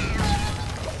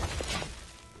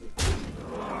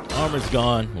 Armor's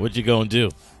gone. What you gonna do?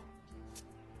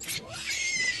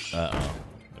 Uh-oh.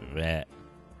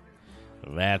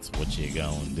 That's what you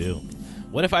gonna do.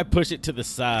 What if I push it to the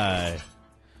side?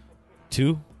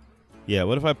 2? Yeah,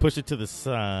 what if I push it to the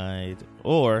side?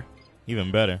 Or,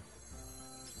 even better.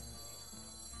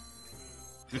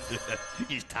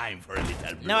 It's time for a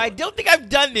little. Now, I don't think I've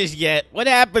done this yet. What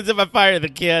happens if I fire the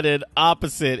cannon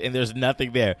opposite and there's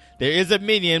nothing there? There is a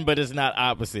minion, but it's not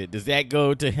opposite. Does that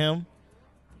go to him?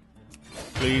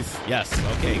 Please? Yes.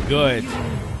 Okay, good.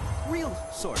 Real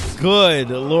swords. Good.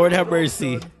 Lord have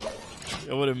mercy.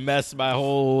 It would have messed my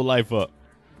whole life up.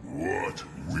 What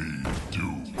we do.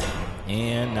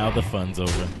 And now the fun's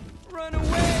over. Run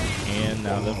away. And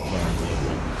now the fun's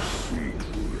over.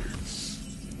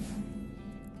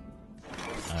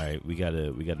 All right, we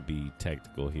gotta be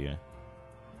tactical here.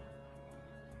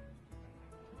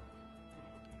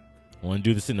 I want to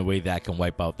do this in a way that I can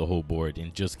wipe out the whole board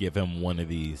and just give him one of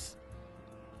these.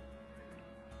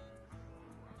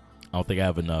 I don't think I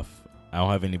have enough. I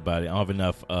don't have anybody. I don't have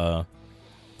enough. I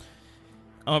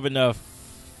don't have enough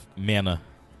mana.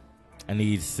 I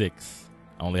need 6.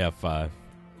 I only have 5.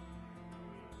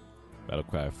 Battle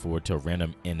cry 4 to a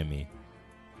random enemy.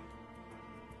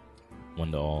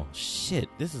 1 to all. Shit,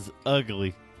 this is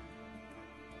ugly.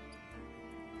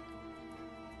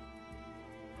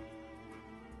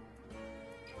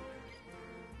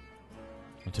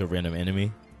 To a random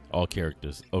enemy. All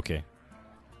characters. Okay.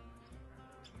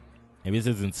 Maybe this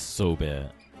isn't so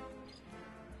bad.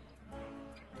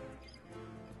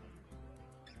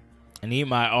 I need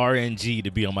my RNG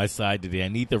to be on my side today. I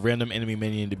need the random enemy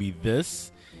minion to be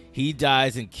this. He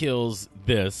dies and kills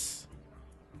this.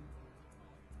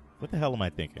 What the hell am I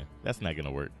thinking? That's not going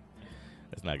to work.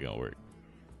 That's not going to work.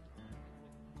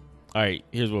 All right,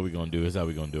 here's what we're going to do. Here's how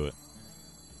we're going to do it.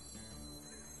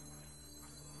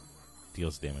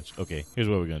 Deals damage. Okay, here's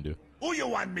what we're going to do. Who you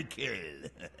want me kill?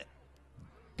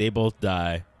 They both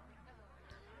die.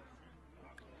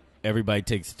 Everybody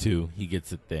takes 2. He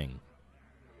gets a thing.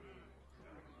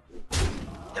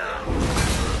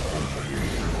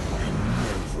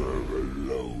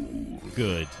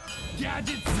 Good.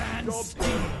 Gadgets and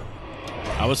speed.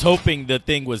 I was hoping the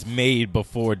thing was made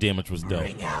before damage was done.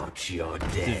 Bring out your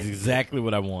This dead. is exactly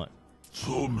what I want.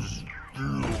 Some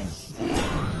still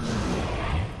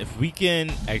If we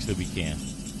can... Actually, we can.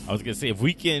 I was going to say, if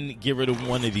we can get rid of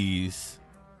one of these...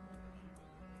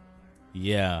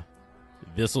 Yeah.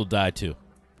 This will die, too.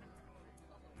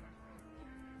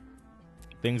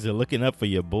 Things are looking up for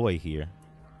your boy here.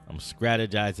 I'm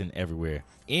strategizing everywhere.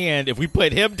 And if we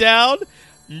put him down...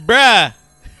 Bruh!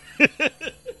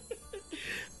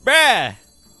 Bruh!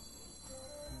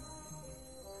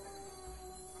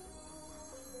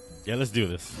 Yeah, let's do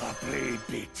this. The blade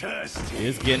be thirsty.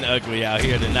 It's getting ugly out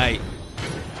here tonight.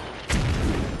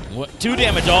 2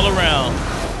 damage all around.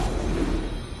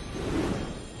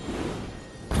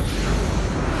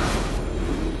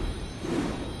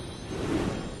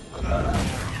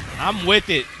 I'm with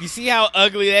it. You see how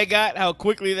ugly that got? How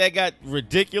quickly that got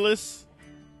ridiculous?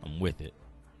 I'm with it.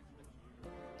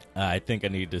 I think I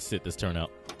need to sit this turn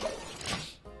out.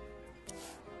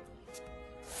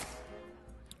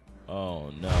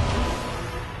 Oh, no.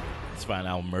 It's fine.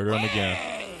 I'll murder him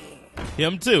again.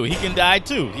 Him, too. He can die,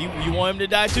 too. You want him to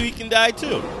die, too? He can die,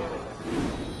 too.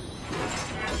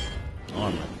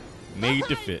 Armor. Made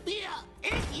to fit.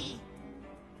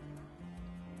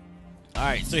 All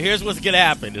right, so here's what's going to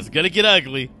happen. It's going to get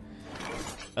ugly.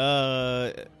 It's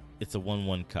a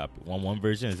 1-1 copy. 1-1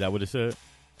 version? Is that what it said?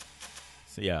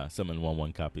 So, yeah, summon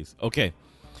 1-1 copies. Okay.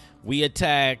 We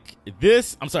attack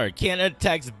this. I'm sorry. Cannon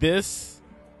attacks this.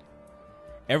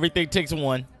 Everything takes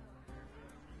 1.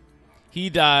 He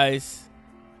dies.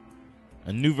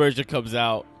 A new version comes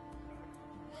out.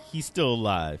 He's still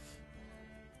alive.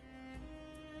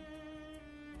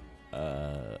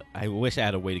 I wish I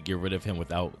had a way to get rid of him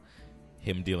without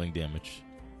him dealing damage.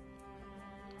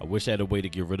 I wish I had a way to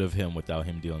get rid of him without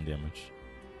him dealing damage.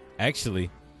 Actually,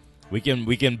 we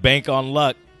can bank on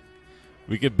luck.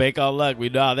 We can bank on luck. We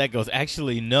know how that goes.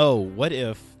 Actually, no. What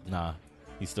if... Nah,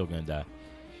 he's still going to die.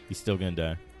 He's still going to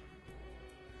die.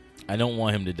 I don't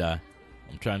want him to die.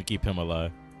 I'm trying to keep him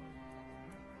alive.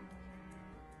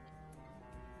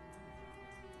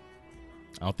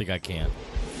 I don't think I can.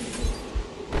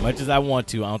 As much as I want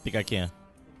to, I don't think I can.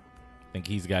 I think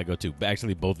he's got to go too. But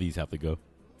actually, both of these have to go.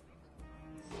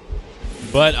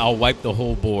 But I'll wipe the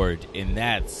whole board, and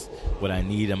that's what I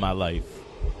need in my life.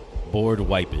 Board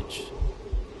wipeage.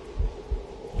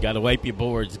 You got to wipe your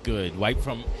boards good. Wipe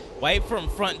from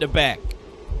front to back.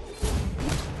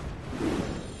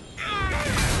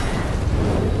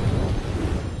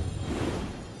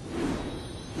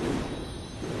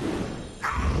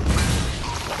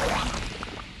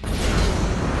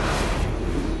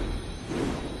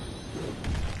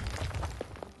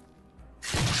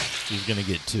 He's gonna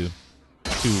get 2, 1,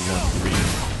 3.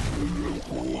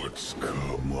 What's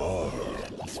come on?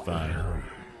 It's fine.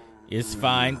 It's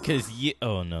fine, cause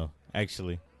oh no.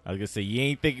 Actually, I was gonna say you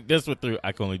ain't thinking this one through.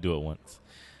 I can only do it once.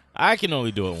 I can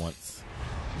only do it once.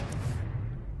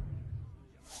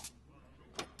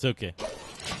 It's okay.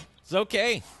 It's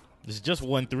okay. It's just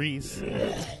 1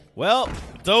 3s. Well,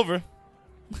 it's over.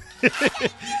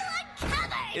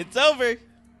 It's over.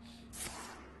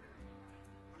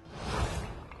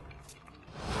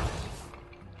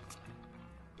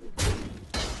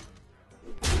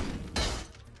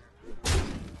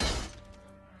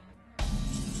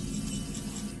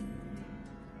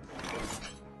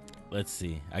 Let's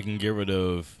see. I can get rid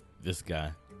of this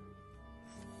guy.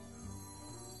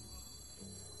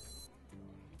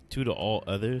 2 to all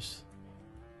others.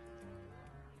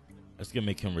 That's going to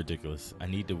make him ridiculous. I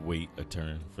need to wait a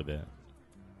turn for that.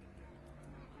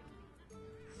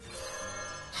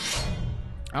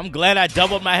 I'm glad I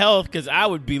doubled my health because I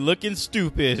would be looking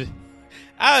stupid.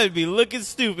 I would be looking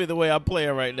stupid the way I'm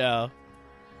playing right now.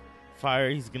 Fire,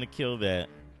 he's going to kill that.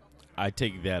 I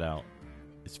take that out.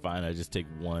 It's fine. I just take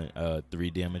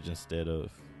 3 damage instead of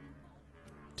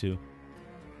 2.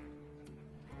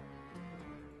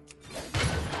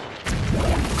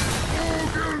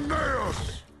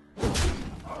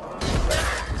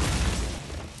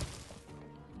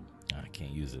 I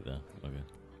can't use it though. Okay.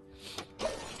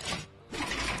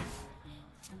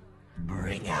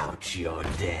 Bring out your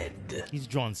dead. He's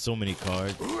drawn so many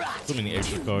cards. So many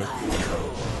extra cards.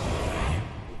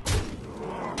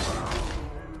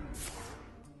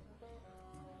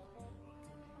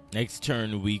 Next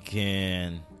turn, we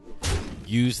can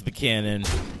use the cannon.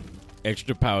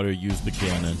 Extra powder, use the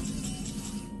cannon.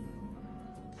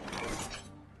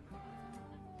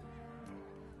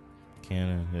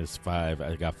 Cannon is 5.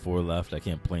 I got 4 left. I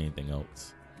can't play anything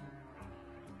else.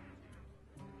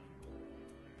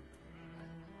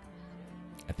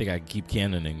 I think I can keep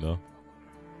cannoning, though.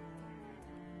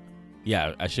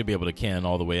 Yeah, I should be able to cannon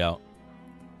all the way out.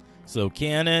 So,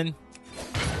 cannon.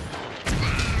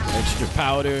 Extra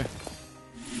powder.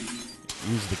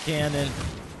 Use the cannon.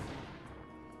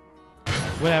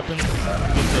 What happens?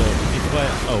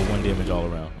 Oh, 1 damage all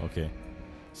around. Okay.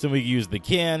 So we use the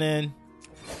cannon.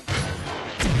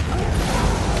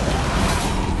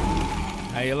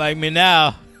 How you like me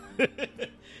now?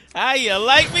 How you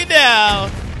like me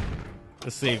now?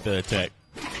 Let's save the attack.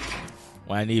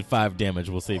 When I need 5 damage,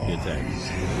 we'll save the attack.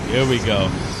 Here we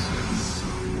go.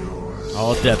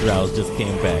 All death rattles just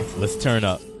came back. Let's turn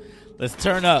up. Let's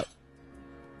turn up.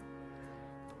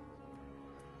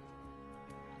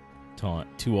 Taunt.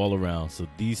 2 all around. So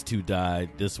these 2 died.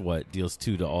 This what? Deals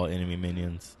 2 to all enemy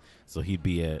minions. So he'd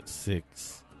be at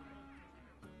 6.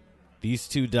 These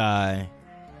 2 die.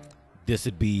 This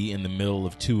would be in the middle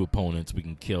of 2 opponents we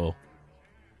can kill.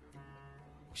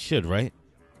 Should, right?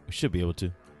 We should be able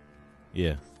to.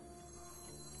 Yeah.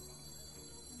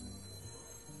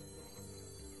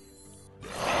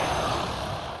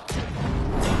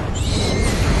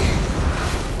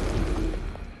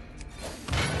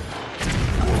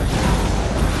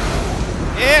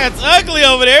 Yeah, it's ugly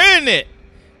over there, isn't it?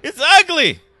 It's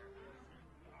ugly.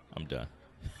 I'm done.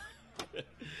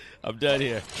 I'm done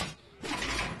here.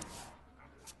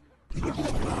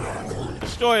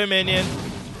 Destroy a minion.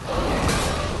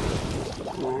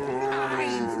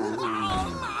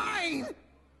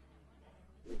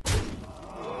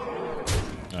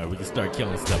 Alright, we can start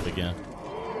killing stuff again.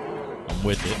 I'm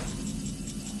with it.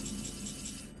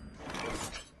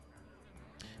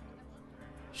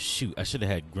 shoot, I should have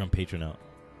had Grim Patron out.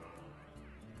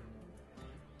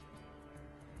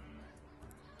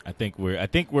 I think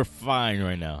we're fine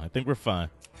right now. I think we're fine.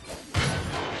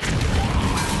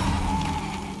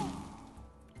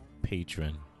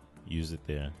 Patron. Use it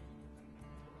there.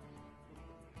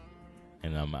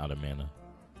 And I'm out of mana.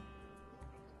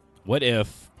 What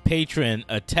if Patron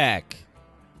attack?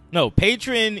 No,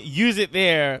 Patron use it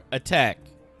there, attack.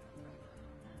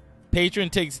 Patron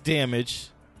takes damage,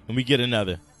 and we get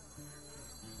another.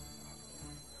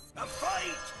 A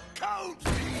fight counts.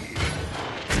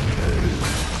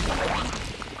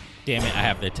 Damn it, I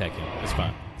have to attack him. It's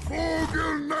fine.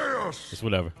 It's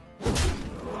whatever.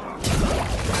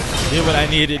 Did what I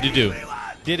needed to do.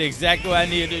 Did exactly what I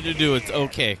needed to do. It's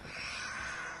okay.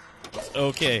 It's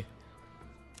okay.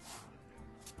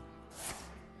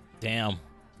 Damn.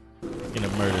 Gonna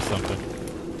murder something.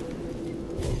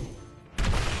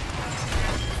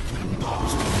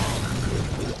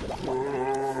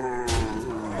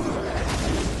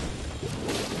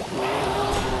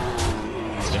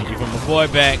 Thank you from my boy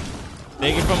back.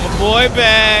 Thank you from my boy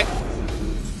back.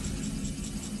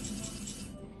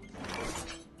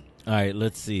 All right,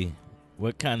 let's see.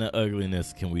 What kind of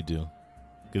ugliness can we do?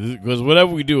 Because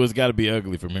whatever we do, it's got to be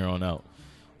ugly from here on out.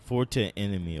 4 to an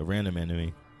enemy, a random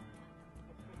enemy.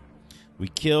 We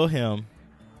kill him.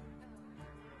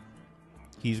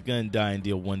 He's going to die and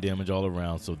deal 1 damage all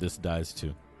around, so this dies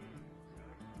too.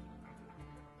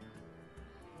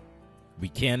 We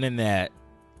cannon that.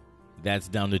 That's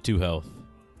down to 2 health.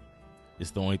 It's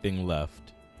the only thing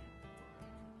left.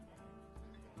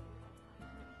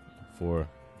 4.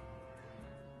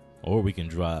 Or we can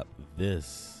drop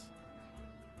this.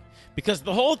 Because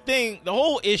the whole thing, the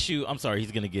whole issue, I'm sorry,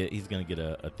 he's gonna get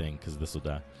a thing because this will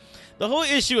die. The whole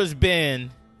issue has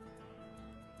been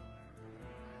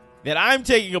that I'm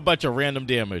taking a bunch of random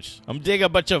damage. I'm taking a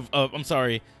bunch of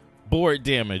board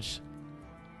damage.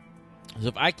 So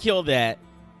if I kill that,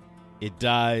 it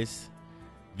dies.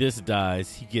 This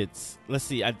dies. He gets, let's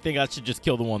see, I think I should just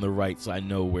kill the one on the right so I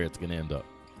know where it's gonna end up.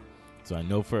 So I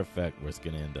know for a fact where it's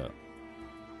gonna end up.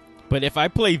 But if I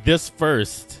play this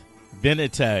first, then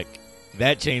attack,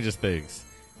 that changes things.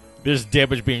 There's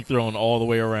damage being thrown all the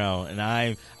way around, and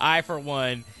I for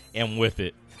one am with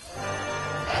it.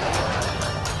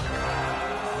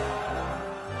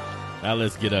 Now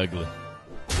let's get ugly.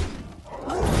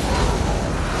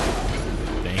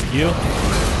 Thank you.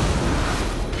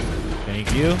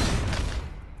 Thank you.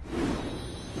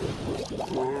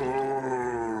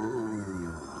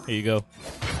 Here you go.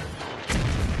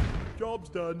 Job's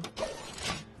done.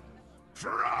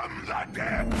 From the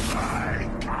depths I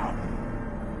come.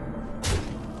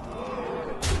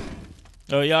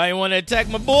 Oh, y'all ain't want to attack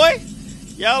my boy?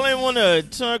 Y'all ain't want to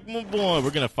attack my boy.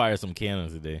 We're going to fire some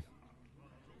cannons today.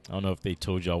 I don't know if they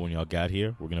told y'all when y'all got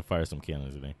here. We're going to fire some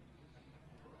cannons today.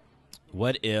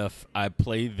 What if I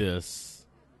play this?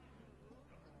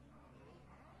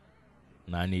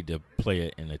 And I need to play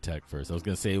it and attack first. I was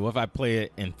going to say, what if I play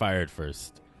it and fire it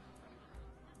first?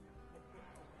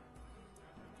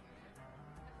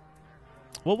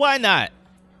 Well, why not?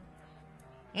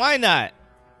 Why not?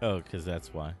 Oh, because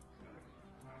that's why.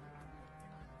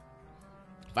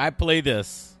 If I play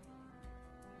this,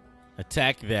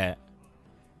 attack that,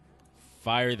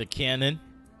 fire the cannon,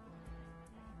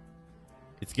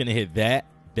 it's going to hit that.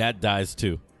 That dies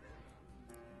too.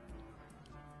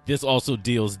 This also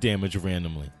deals damage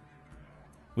randomly,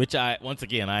 which once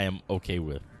again, I am okay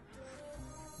with.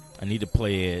 I need to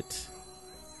play it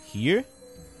here.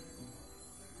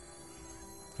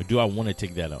 Or do I want to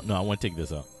take that out? No, I want to take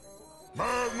this out.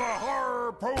 Man the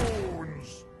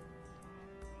harpoons.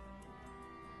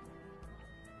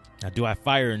 Now, do I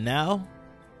fire now?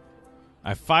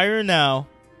 I fire now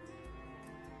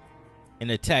and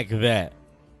attack that.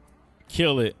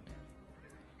 Kill it.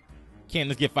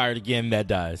 Cannons get fired again. That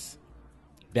dies.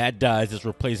 That dies. It's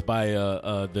replaced by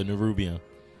the Nerubian.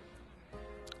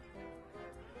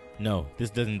 No, this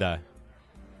doesn't die.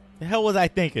 The hell was I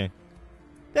thinking?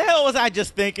 The hell was I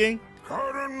just thinking?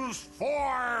 Cannons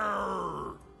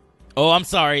fire. Oh, I'm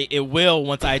sorry. It will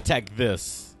once I attack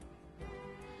this.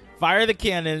 Fire the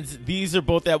cannons. These are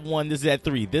both at 1. This is at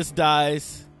 3. This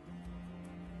dies.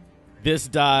 This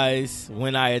dies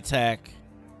when I attack.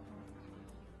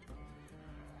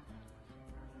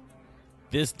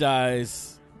 This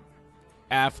dies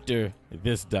after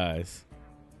this dies.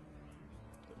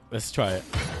 Let's try it.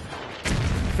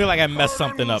 I feel like I messed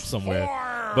something up somewhere,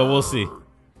 but we'll see.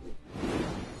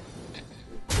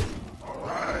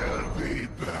 I'll be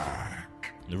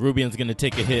back. The Rubian's gonna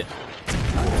take a hit.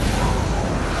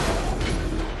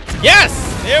 Yes!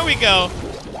 There we go.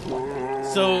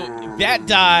 So that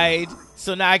died.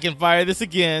 So now I can fire this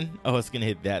again. Oh, it's going to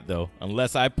hit that, though.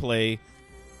 Unless I play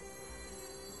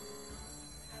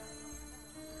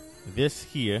this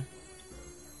here.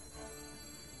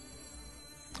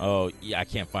 Oh, yeah, I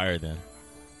can't fire then.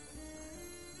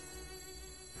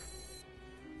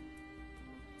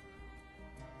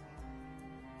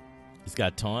 He's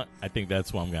got taunt. I think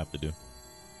that's what I'm going to have to do.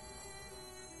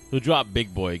 He'll drop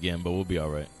Big Boy again, but we'll be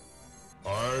all right.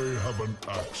 I have an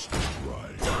axe to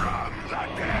grind. From the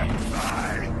depths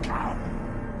I come.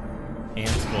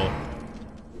 Hands full.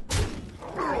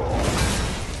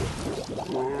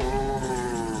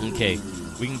 Okay,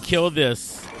 we can kill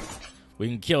this. We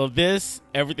can kill this.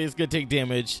 Everything's going to take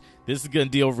damage. This is going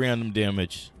to deal random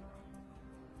damage.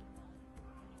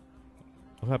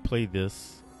 If I play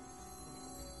this.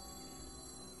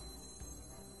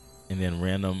 And then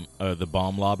random, the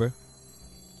bomb lobber.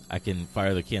 I can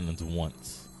fire the cannons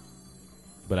once.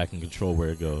 But I can control where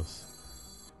it goes.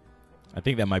 I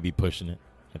think that might be pushing it.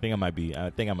 I think I might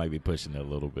be pushing it a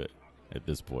little bit at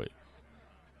this point.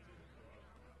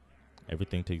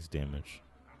 Everything takes damage.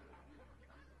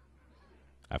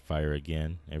 I fire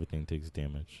again. Everything takes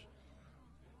damage.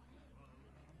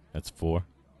 That's 4.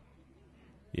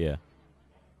 Yeah.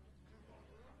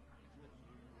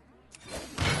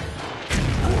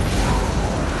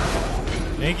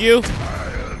 Thank you.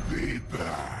 I'll be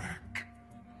back.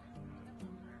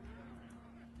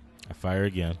 I fire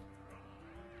again.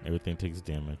 Everything takes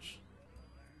damage.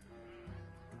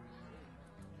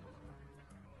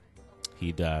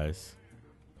 He dies.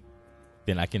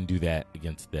 Then I can do that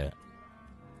against that.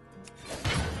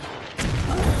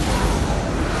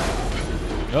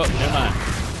 Oh, never mind.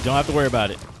 Don't have to worry about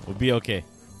it. We'll be okay.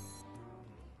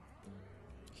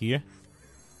 Here.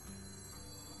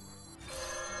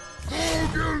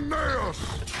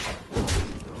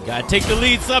 Gotta take the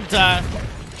lead sometime.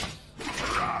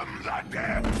 From the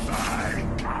depths I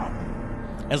come.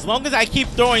 As long as I keep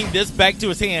throwing this back to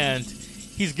his hand,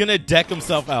 he's gonna deck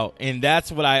himself out. And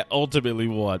that's what I ultimately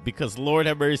want. Because Lord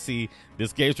have mercy,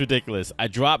 this game's ridiculous. I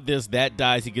drop this, that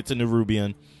dies, he gets a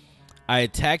Nerubian. I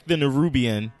attack the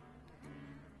Nerubian.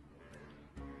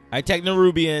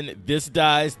 This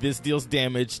dies, this deals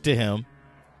damage to him.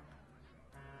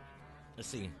 Let's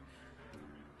see.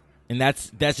 And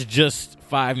that's just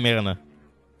 5 mana.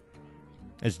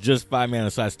 It's just 5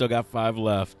 mana, so I still got 5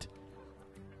 left.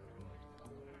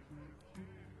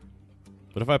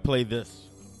 But if I play this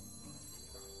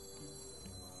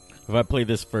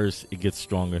first, it gets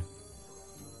stronger.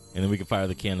 And then we can fire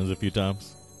the cannons a few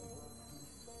times.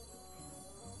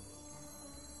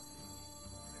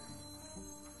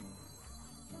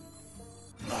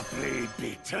 My blade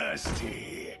be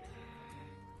thirsty.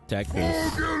 Attack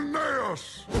this.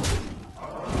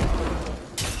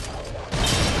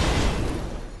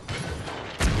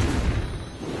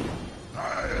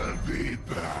 I'll be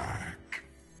back.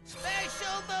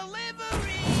 Special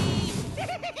delivery!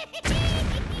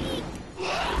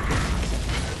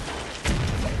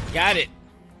 Got it.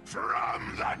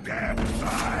 From the depths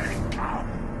I come.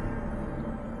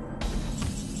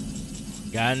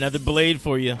 Got another blade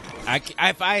for you.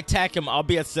 If I attack him, I'll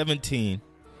be at 17.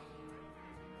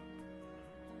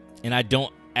 And I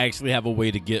don't actually have a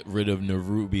way to get rid of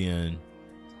Nerubian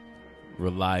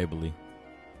reliably.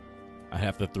 I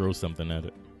have to throw something at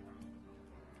it.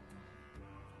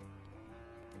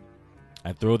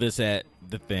 I throw this at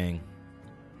the thing.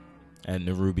 At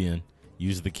Nerubian.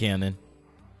 Use the cannon.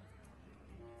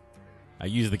 I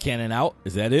use the cannon out.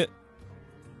 Is that it?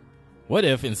 What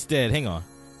if instead, hang on.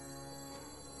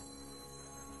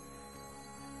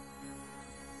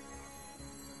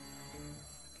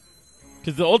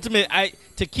 Because the ultimate,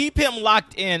 to keep him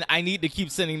locked in, I need to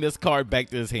keep sending this card back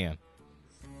to his hand.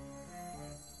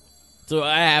 So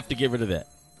I have to get rid of that.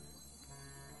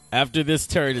 After this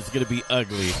turn, it's going to be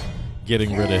ugly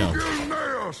getting rid of him.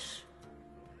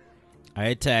 I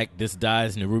attack. This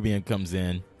dies. Nerubian comes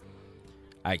in.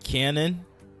 I cannon.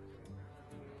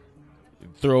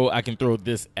 I can throw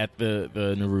this at the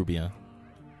Nerubian.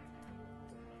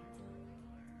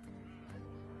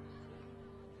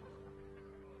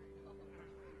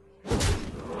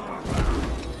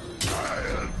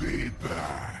 I'll be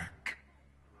back.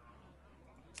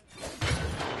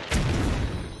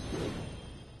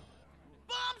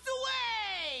 Bombs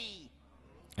away!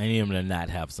 I need him to not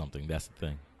have something. That's the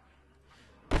thing.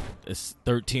 It's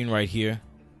 13 right here.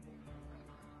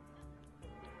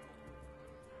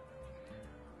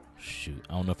 Shoot.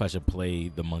 I don't know if I should play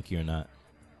the monkey or not.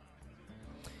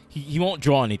 He won't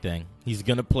draw anything. He's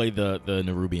going to play the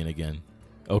Nerubian again.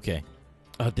 Okay.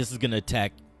 This is going to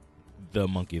attack the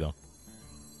monkey, though.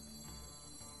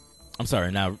 I'm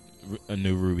sorry. Now a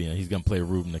Nerubian. He's going to play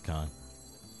Rubicon.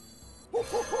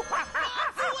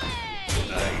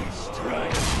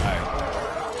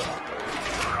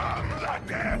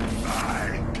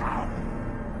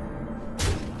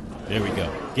 There we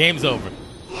go. Game's over.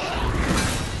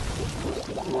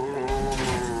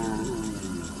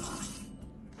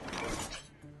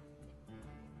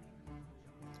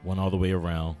 One all the way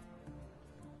around.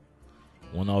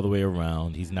 One all the way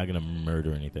around. He's not gonna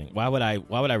murder anything. Why would I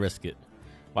risk it?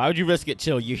 Why would you risk it?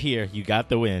 Chill. You're here. You got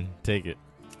the win. Take it.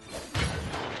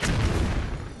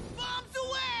 Bombs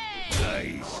away!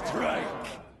 Nice strike.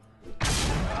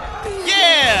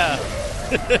 Yeah!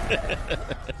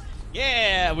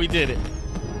 Yeah, we did it.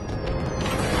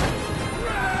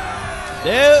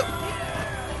 Nope.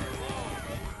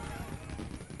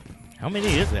 How many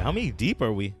is it? How many deep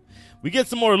are we? We get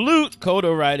some more loot.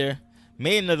 Kodo Rider.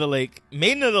 Maiden of the Lake.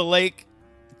 Maiden of the Lake.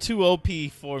 2 OP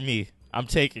for me. I'm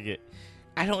taking it.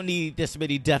 I don't need this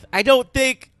many death. I don't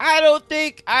think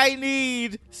I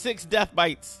need 6 death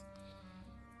bites.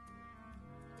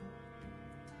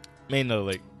 Maiden of the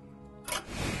Lake.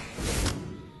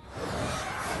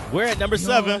 We're at number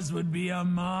 7. Yours would be a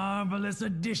marvelous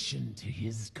addition to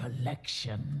his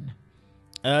collection.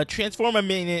 Transform a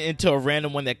minion into a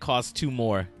random one that costs 2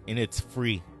 more, and it's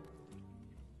free.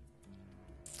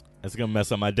 That's gonna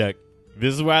mess up my deck.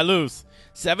 This is where I lose.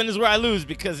 7 is where I lose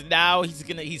because now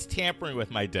he's tampering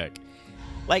with my deck.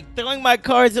 Like throwing my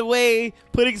cards away,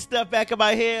 putting stuff back in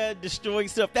my hand, destroying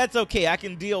stuff. That's okay. I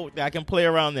can deal with that. I can play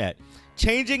around that.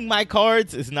 Changing my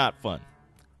cards is not fun.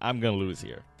 I'm gonna lose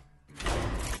here.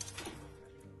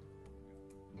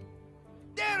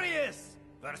 Darius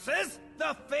versus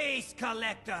the Face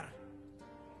Collector.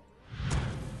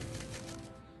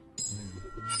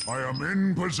 I am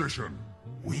in position.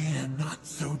 We're not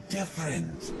so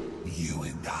different, you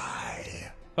and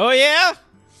I. Oh yeah?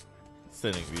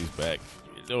 Sending these back.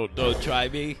 Don't try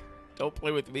me. Don't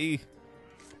play with me.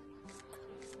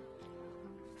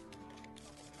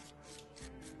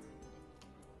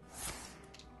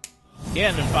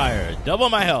 Cannon fire. Double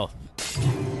my health.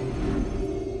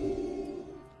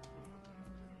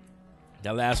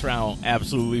 That last round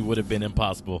absolutely would have been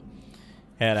impossible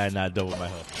had I not doubled my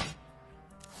health.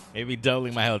 Maybe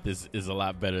doubling my health is a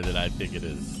lot better than I think it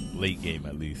is. Late game,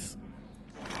 at least.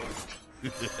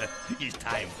 It's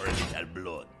time for a little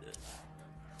blood.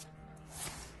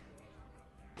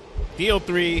 Deal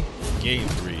 3, game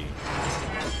 3.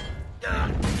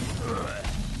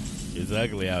 It's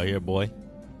ugly out here, boy.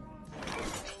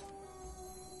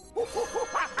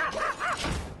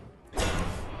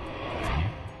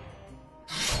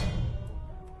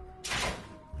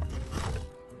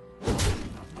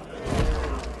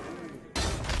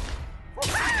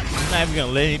 I'm not even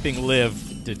gonna let anything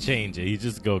live to change it. He's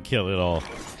just gonna kill it all.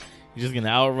 He's just gonna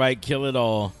outright kill it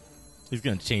all. He's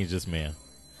gonna change this man.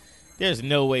 There's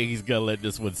no way he's gonna let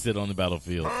this one sit on the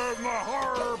battlefield. And the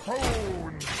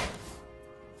harpoon.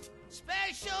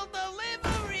 Special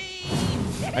delivery.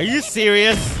 Are you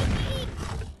serious?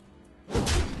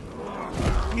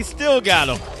 He still got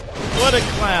him. What a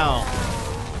clown.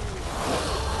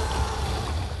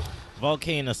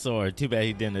 Volcanosaur. Too bad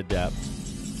he didn't adapt.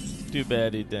 Too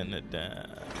bad he didn't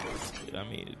adapt. I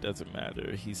mean, it doesn't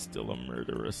matter. He's still a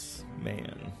murderous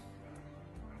man.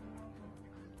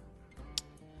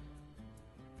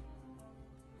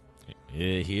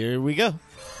 Here we go.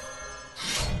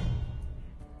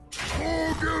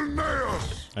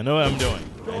 I know what I'm doing.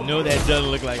 I know that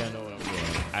doesn't look like I know what I'm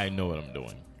doing. I know what I'm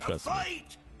doing. Trust me.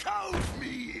 Fight cows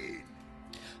me in.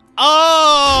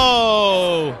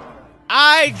 Oh!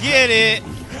 I get it.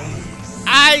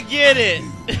 I get it.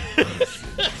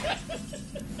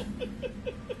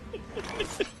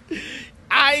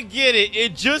 I get it.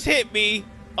 It just hit me.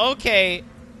 Okay.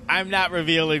 I'm not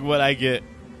revealing what I get.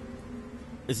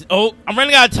 Oh, I'm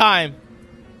running out of time.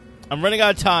 I'm running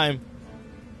out of time.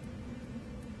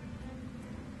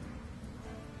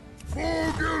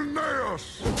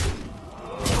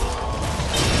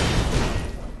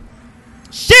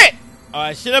 Shit! Oh,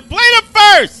 I should have played it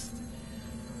first.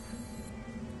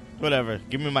 Whatever.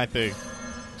 Give me my thing.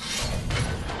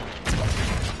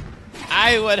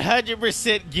 I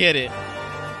 100% get it.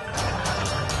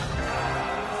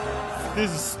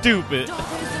 This is stupid.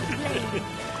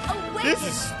 This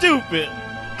is stupid.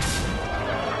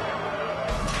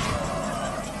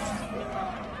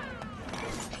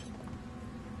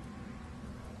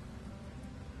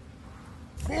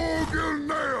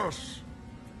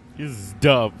 This is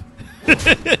dumb. My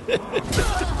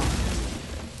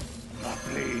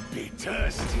blade be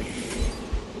thirsty.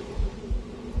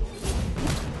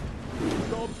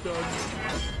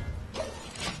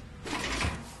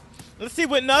 Let's see,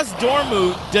 with Nuss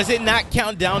Dormu, does it not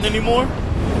count down anymore?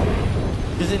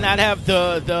 Does it not have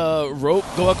the rope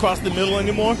go across the middle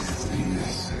anymore?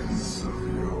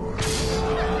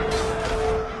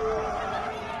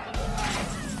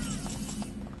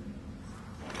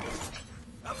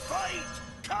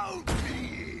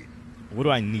 What do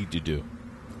I need to do?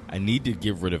 I need to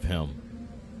get rid of him.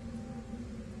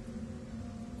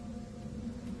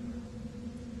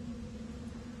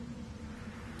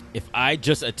 If I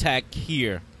just attack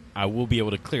here, I will be able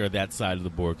to clear that side of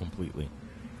the board completely.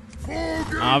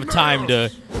 I have time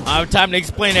to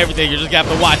explain everything. You just have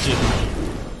to watch it.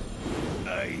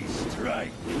 I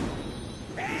strike.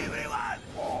 Everyone,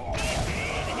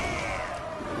 get in here.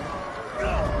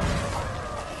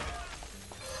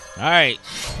 All right,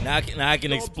 now I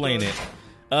can explain it.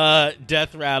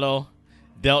 Death rattle,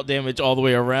 dealt damage all the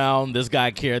way around. This guy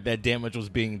cared that damage was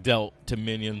being dealt to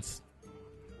minions.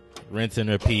 Rinse and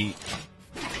repeat.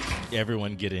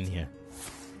 Everyone get in here.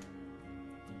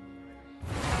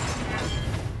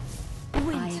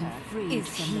 Winter is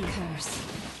from the curse.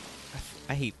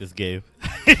 I hate this game. I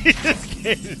hate this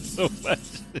game so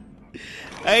much.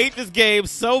 I hate this game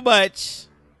so much.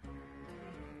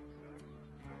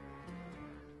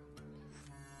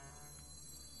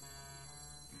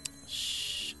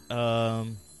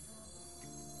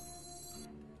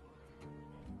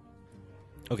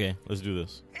 Okay, let's do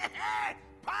this.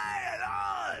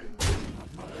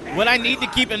 What I need to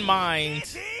keep in mind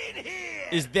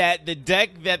is that the deck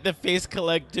that the Face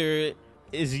Collector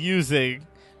is using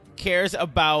cares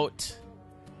about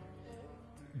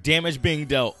damage being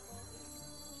dealt.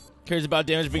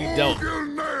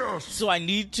 So I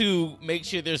need to make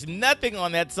sure there's nothing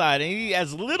on that side. I need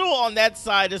as little on that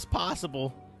side as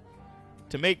possible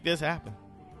to make this happen.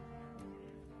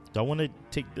 Do I want to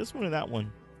take this one or that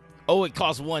one? Oh, it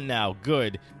costs one now.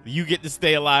 Good. You get to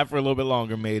stay alive for a little bit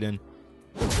longer, Maiden.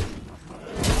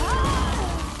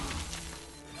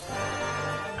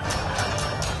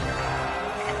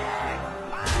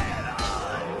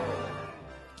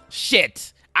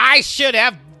 Shit! I should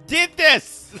have did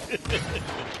this!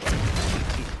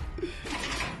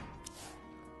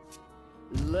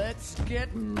 Let's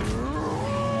get moving.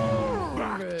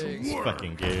 This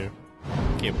fucking game.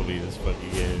 Can't believe this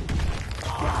fucking game.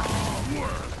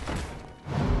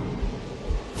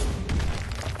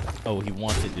 Oh, he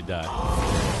wants it to die.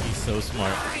 He's so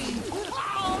smart.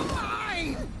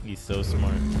 He's so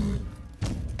smart.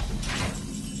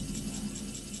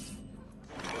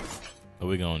 What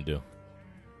we gonna do?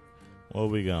 What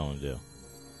we gonna do?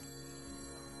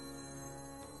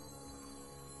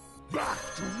 Back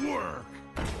to work.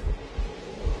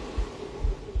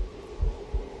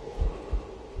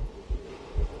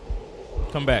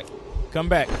 Come back. Come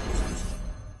back.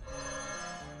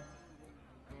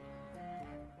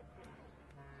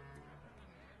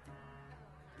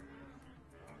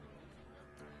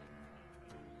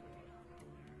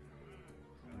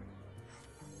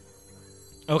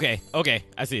 Okay, okay.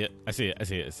 I see it. I see it. I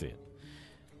see it. I see it.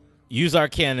 Use our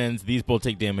cannons. These both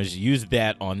take damage. Use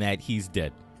that on that. He's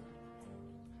dead.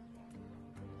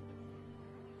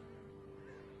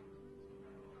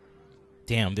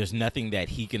 Damn, there's nothing that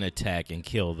he can attack and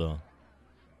kill, though.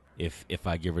 If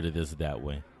I get rid of this that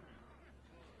way.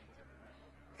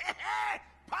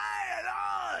 Pile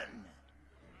on!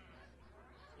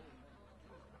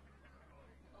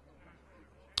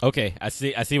 Okay, I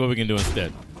see what we can do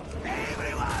instead.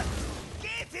 Everyone,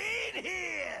 get in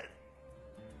here!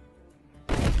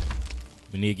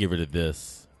 We need to get rid of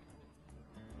this.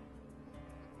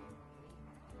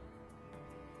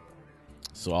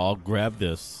 So I'll grab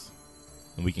this.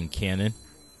 And we can cannon.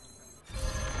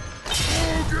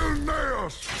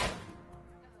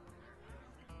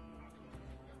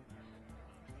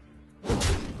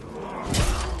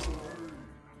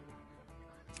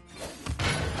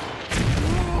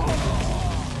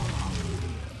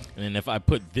 And then if I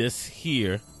put this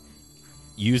here,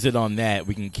 use it on that,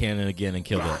 we can cannon again and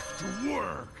kill that. To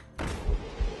work.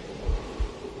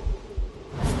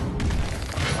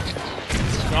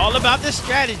 It's all about the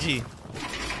strategy.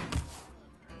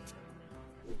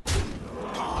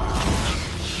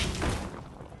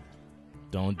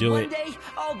 Don't do it. One day,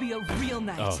 I'll be a real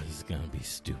knight. Oh, this is gonna be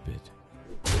stupid.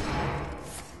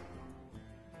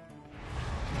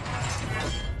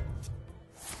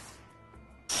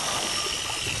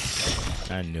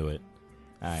 I knew it.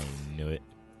 I knew it.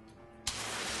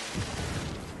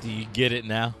 Do you get it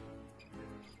now?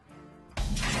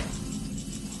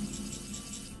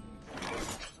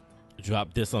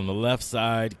 Drop this on the left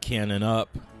side, cannon up.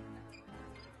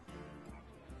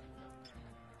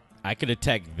 I could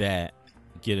attack that,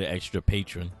 get an extra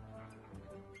patron.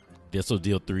 This will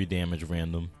deal 3 damage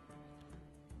random.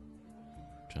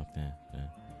 Drop that.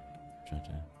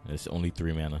 It's only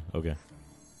 3 mana. Okay.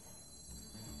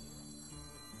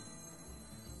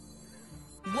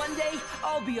 One day,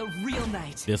 I'll be a real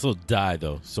knight. This will die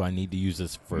though, so I need to use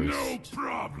this first. No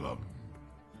problem.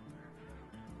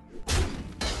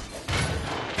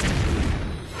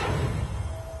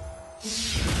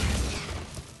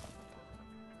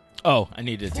 Oh, I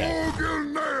need to attack.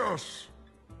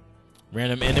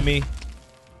 Random enemy.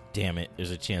 Damn it.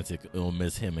 There's a chance it'll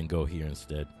miss him and go here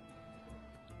instead.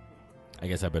 I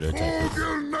guess I better attack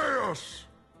this.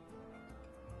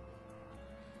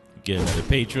 Get another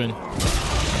patron.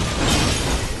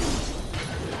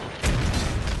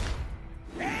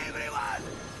 Everyone,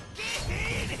 get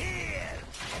in here!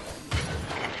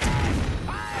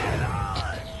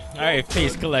 Alright,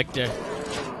 face collector.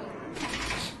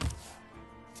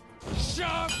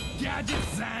 Sharp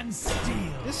gadgets and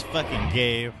steel. This fucking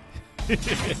game.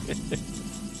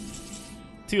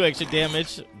 2 extra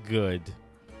damage. Good.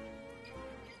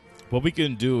 What we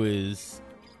can do is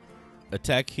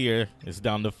attack here. It's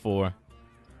down to 4.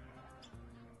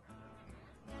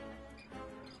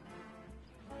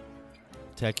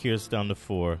 Attack here is down to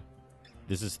 4.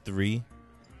 This is 3.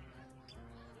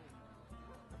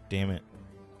 Damn it.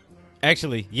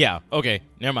 Actually, yeah. Okay,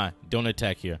 never mind. Don't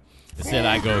attack here. Instead,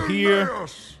 I go here.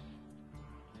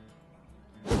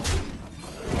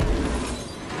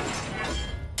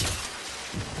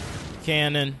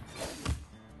 Cannon.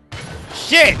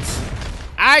 Shit!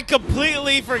 I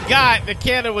completely forgot the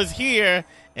cannon was here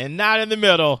and not in the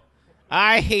middle.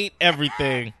 I hate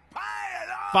everything.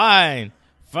 Fine.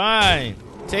 Fine.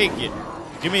 Take it.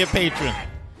 Give me a patron.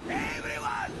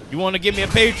 You want to give me a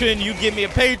patron? You give me a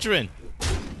patron.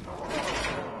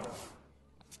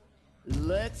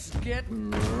 Let's get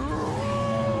moving.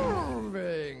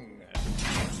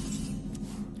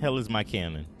 Hell is my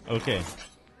cannon. Okay.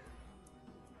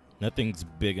 Nothing's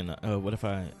big enough. What if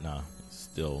I... Nah.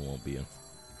 Still won't be in...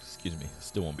 Excuse me.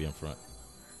 Still won't be in front.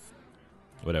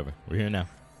 Whatever. We're here now.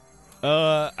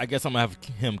 I guess I'm going to have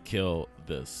him kill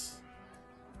this.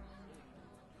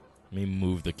 Let me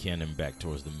move the cannon back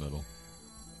towards the middle.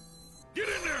 Get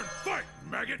in there and fight,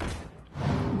 maggot!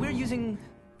 We're using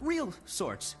real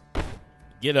swords.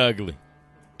 Get ugly.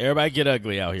 Everybody get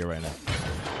ugly out here right now.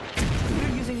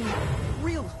 We're using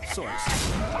real swords.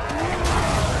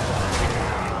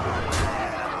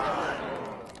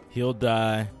 He'll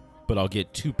die, but I'll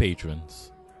get 2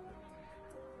 patrons.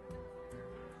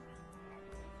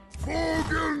 And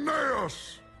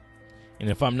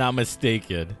if I'm not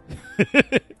mistaken,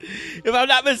 the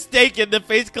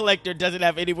face collector doesn't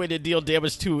have any way to deal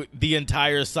damage to the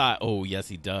entire side. Oh, yes,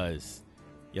 he does.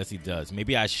 Yes, he does.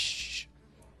 Maybe I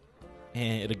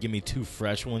and it'll give me 2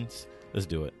 fresh ones. Let's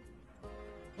do it.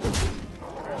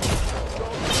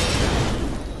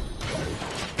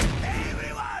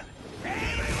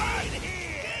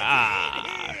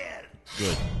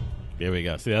 Good. There we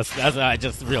go. See, that's what I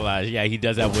just realized. Yeah, he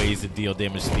does have ways to deal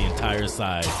damage to the entire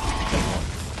side.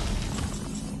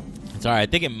 It's all right. I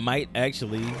think it might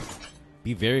actually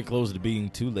be very close to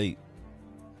being too late.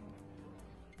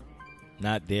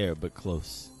 Not there, but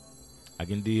close. I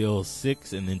can deal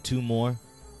 6 and then 2 more.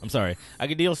 I'm sorry. I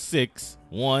can deal 6,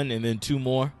 1, and then 2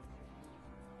 more.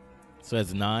 So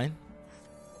that's 9.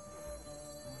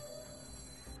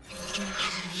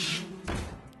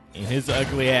 And his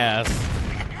ugly ass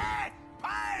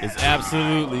is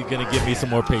absolutely going to give me some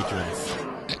more patrons.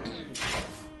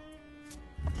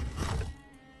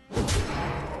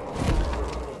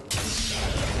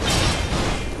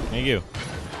 Thank you.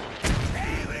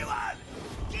 Everyone,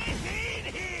 get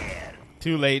in here!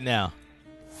 Too late now.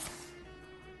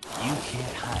 You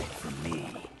can't hide from me.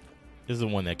 This is the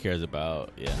one that cares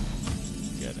about, yeah.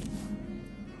 Get it.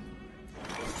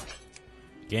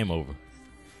 Game over.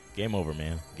 Game over,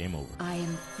 man. Game over. I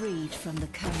am freed from the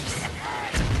curse.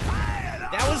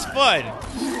 That was fun.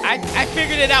 I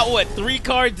figured it out, what, 3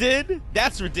 cards in?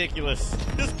 That's ridiculous.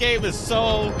 This game is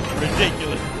so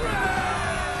ridiculous.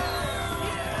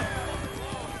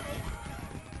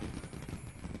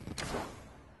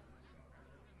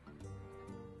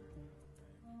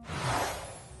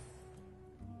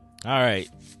 All right.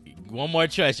 One more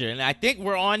treasure. And I think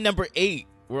we're on number 8.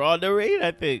 We're on number 8,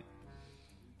 I think.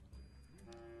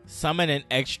 Summon an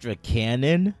extra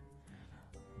cannon?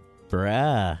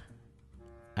 Bruh.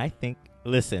 I think...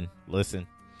 Listen.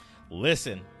 Ladies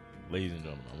and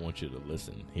gentlemen, I want you to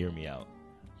listen. Hear me out.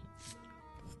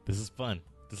 This is fun.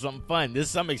 This is something fun. This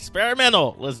is something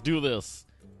experimental. Let's do this.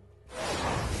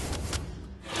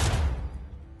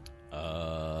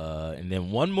 And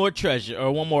then one more treasure,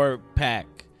 or one more pack.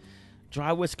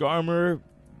 Dry whisker armor.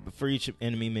 For each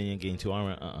enemy minion gain 2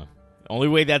 armor. Only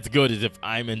way that's good is if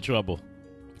I'm in trouble.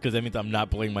 because that means I'm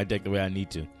not playing my deck the way I need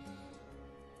to.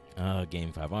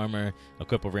 Gain 5 armor.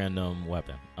 Equip a random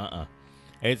weapon.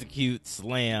 Execute,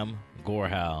 slam,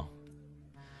 Gorehowl.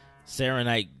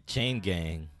 Serenite Chain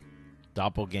Gang.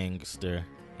 Doppelgangster,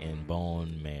 and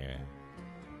Bone Mare.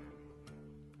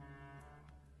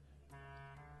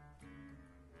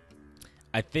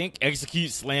 I think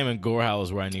Execute, Slam, and Gorehowl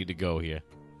is where I need to go here.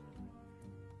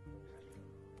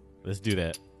 Let's do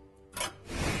that.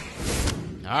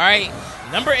 All right,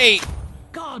 number 8.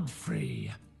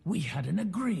 Godfrey, we had an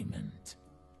agreement.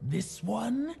 This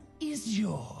one is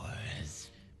yours.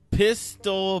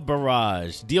 Pistol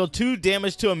Barrage. Deal 2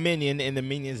 damage to a minion and the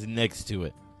minions next to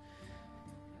it.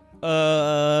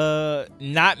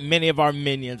 Not many of our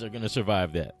minions are going to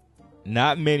survive that.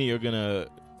 Not many are going to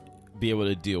be able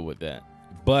to deal with that.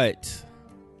 But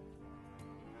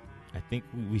I think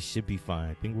we should be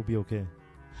fine. I think we'll be okay.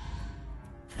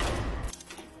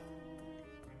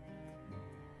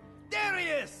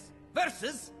 Darius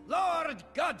versus Lord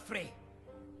Godfrey.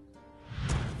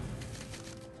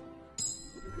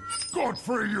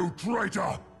 Godfrey, you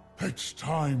traitor! It's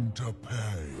time to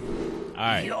pay. All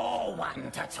right. You're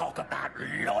one to talk about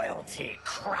loyalty,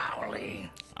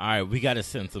 Crowley. All right, we got to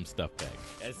send some stuff back.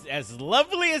 As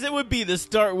lovely as it would be to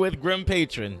start with Grim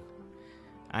Patron,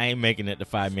 I ain't making it to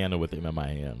 5 mana with him in my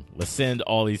hand. Let's send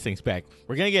all these things back.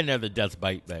 We're going to get another Death's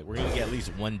Bite back. We're going to get at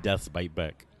least 1 Death's Bite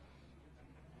back.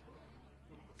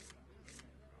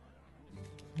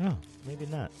 No, maybe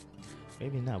not.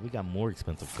 Maybe not. We got more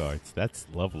expensive cards. That's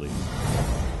lovely.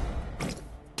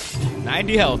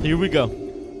 90 health. Here we go.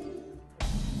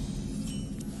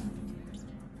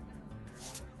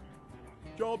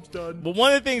 Job's done. But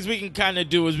one of the things we can kind of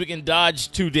do is we can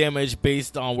dodge 2 damage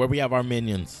based on where we have our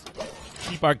minions.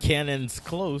 Keep our cannons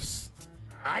close.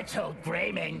 I told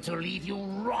Greymane to leave you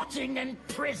rotting in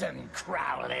prison,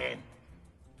 Crowley.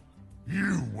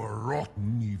 You were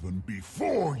rotten even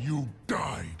before you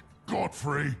died,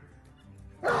 Godfrey.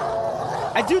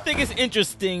 I do think it's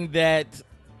interesting that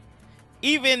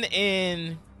even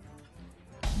in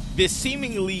this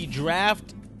seemingly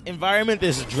draft environment,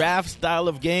 this draft style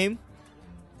of game,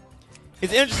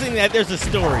 it's interesting that there's a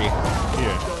story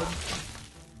here.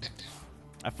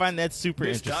 I find that super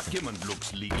interesting. This document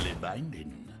looks legally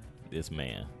binding. This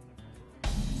man.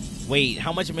 Wait,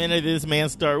 how much mana did this man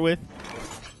start with?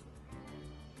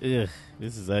 Ugh,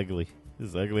 this is ugly. This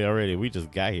is ugly already. We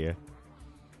just got here.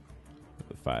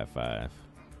 5/5.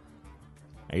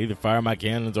 I either fire my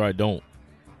cannons or I don't.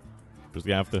 Just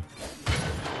gonna have to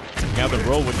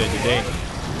roll with it today.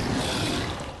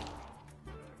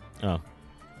 Oh.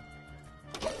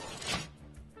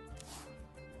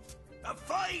 A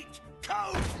fight!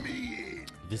 Count me in!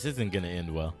 This isn't gonna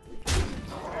end well.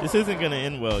 This isn't gonna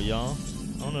end well, y'all.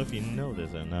 I don't know if you know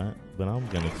this or not, but I'm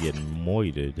gonna get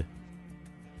moited.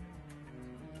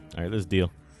 Alright, let's deal.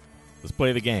 Let's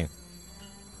play the game.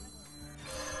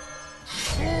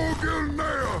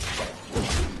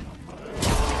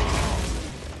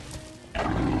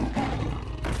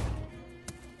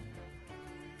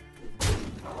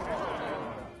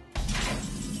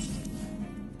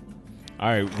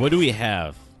 Alright, what do we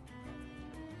have?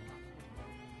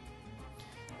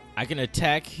 I can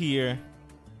attack here,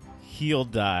 heal,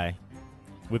 die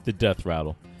with the death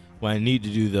rattle. What I need to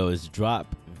do though is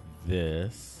drop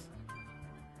this.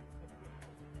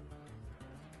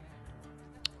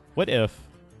 What if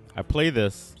I play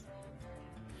this?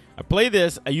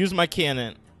 I use my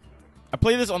cannon. I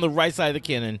play this on the right side of the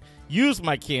cannon, use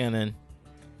my cannon.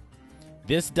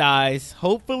 This dies.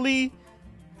 Hopefully,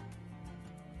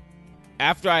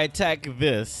 after I attack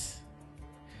this.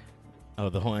 Oh,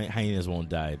 the hyenas won't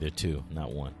die. They're 2,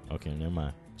 not 1. Okay, never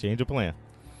mind. Change of plan.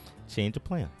 Change of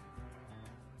plan.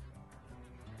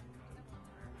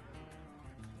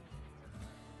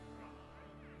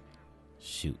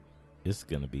 Shoot. This is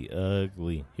going to be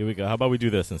ugly. Here we go. How about we do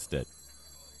this instead?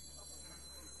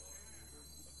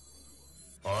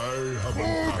 I have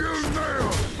an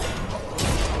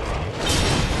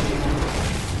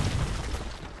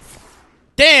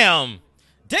Damn!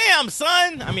 Damn,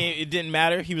 son! I mean, it didn't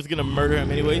matter. He was going to murder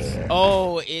him anyways.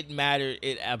 Oh, it mattered.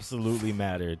 It absolutely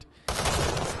mattered.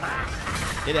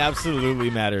 It absolutely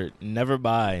mattered. Never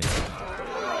mind.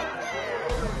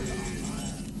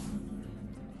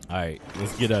 All right,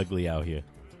 let's get ugly out here.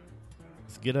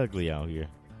 Let's get ugly out here.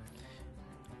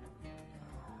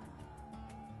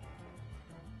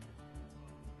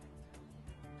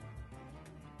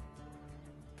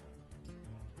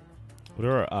 What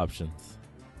are our options?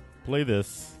 Play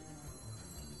this.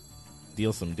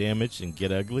 Deal some damage and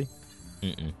get ugly?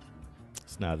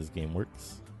 That's not how this game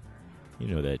works. You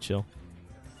know that, chill.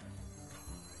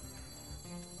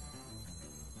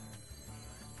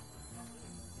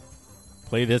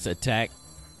 Play this attack.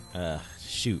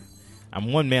 Shoot.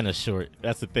 I'm 1 mana short.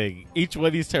 That's the thing. Each one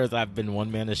of these turns, I've been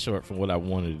 1 mana short from what I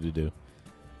wanted to do.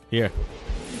 Here.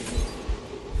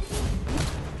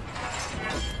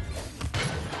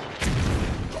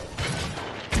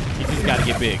 He just got to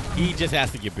get big. He just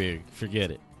has to get big.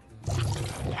 Forget it.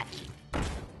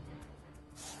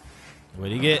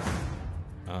 What'd he get?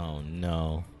 Oh,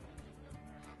 no.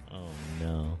 Oh,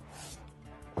 no.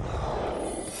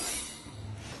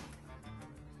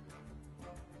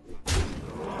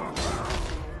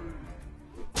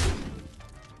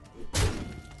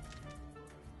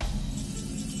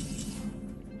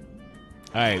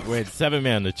 All right, we're at 7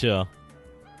 mana. Chill.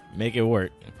 Make it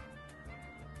work.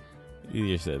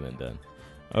 Easier said than done.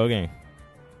 Okay.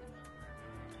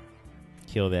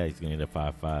 Kill that. He's going to get a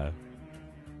 5/5.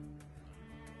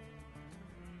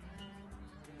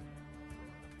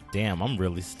 Damn, I'm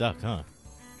really stuck, huh?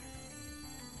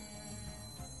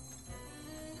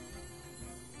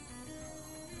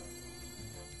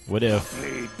 What if...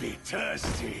 Blade be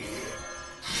thirsty.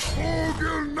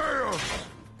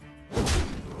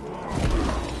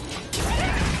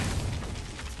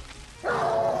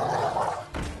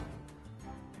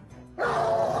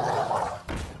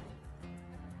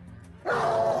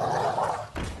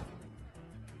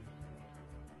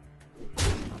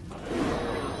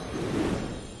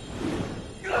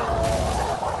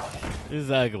 This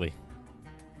is ugly.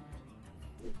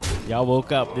 Y'all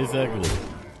woke up. This is ugly.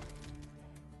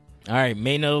 All right,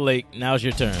 main of the lake. Now's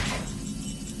your turn.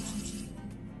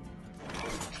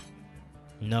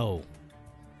 No.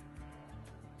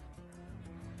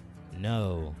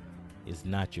 No. It's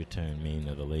not your turn, main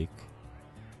of the lake.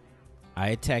 I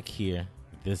attack here.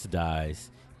 This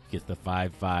dies. Gets the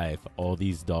 5/5. All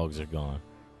these dogs are gone.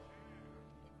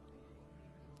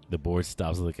 The board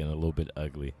stops looking a little bit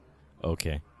ugly.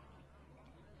 Okay.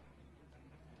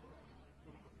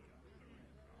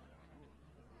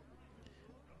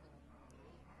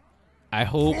 I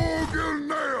hope.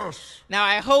 Now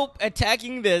I hope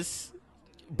attacking this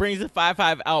brings the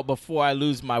 5/5 out before I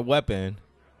lose my weapon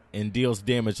and deals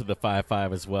damage to the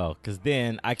 5/5 as well. Because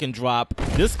then I can drop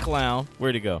this clown.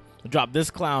 Where'd it go? Drop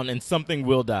this clown and something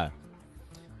will die.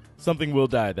 Something will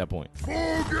die at that point.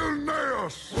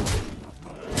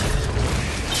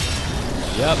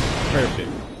 Yep,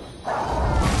 perfect.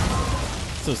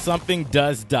 So something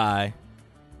does die.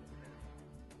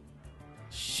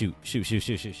 Shoot.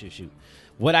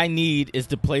 What I need is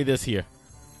to play this here.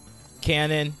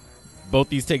 Cannon. Both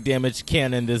these take damage.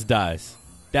 Cannon, this dies.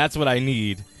 That's what I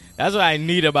need. That's what I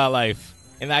need about life.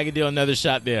 And I can deal another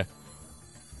shot there.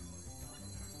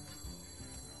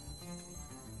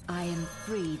 I am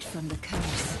freed from the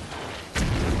curse.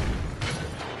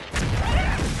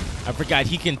 I forgot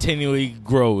he continually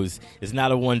grows. It's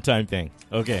not a one-time thing.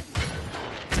 Okay.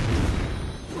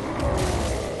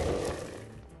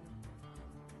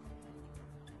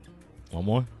 One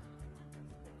more?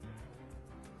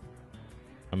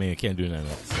 I mean, I can't do nothing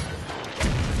else.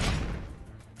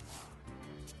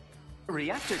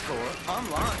 Reactor core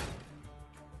online.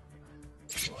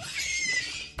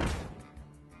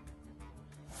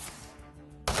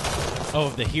 Oh,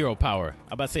 the hero power.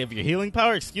 I'm about to say, if your healing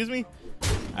power, excuse me?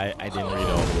 I didn't read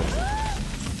all the way.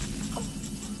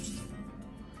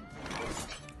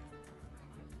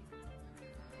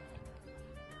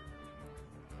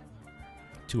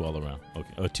 Two all around.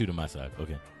 Okay. Oh, two to my side.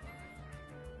 Okay.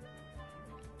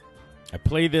 I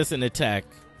play this and attack.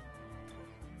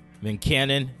 Then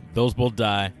cannon. Those both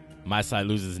die. My side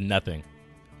loses nothing.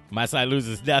 My side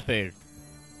loses nothing.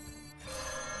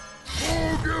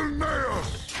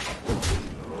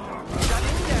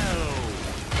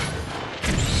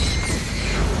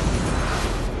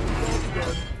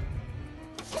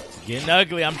 It's getting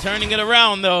ugly. I'm turning it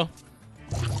around, though.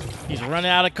 He's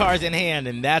running out of cards in hand,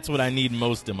 and that's what I need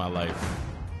most in my life.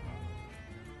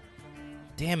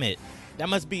 Damn it. That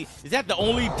must be... Is that the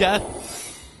only death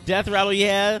rattle he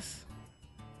has?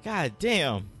 God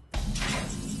damn.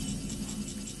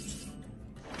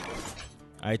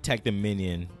 I attack the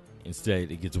minion. Instead,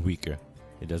 it gets weaker.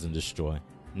 It doesn't destroy.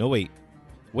 No, wait.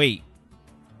 Wait.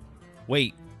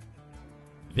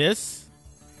 This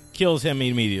kills him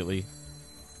immediately.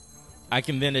 I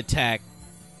can then attack,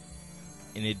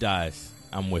 and it dies.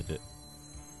 I'm with it.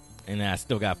 And I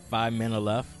still got 5 mana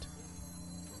left.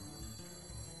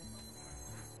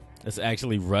 Let's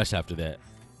actually rush after that.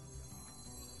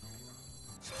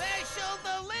 Special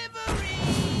delivery!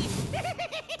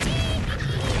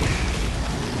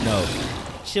 No.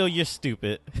 Chill, you're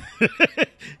stupid.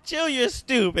 Chill, you're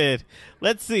stupid.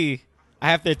 Let's see. I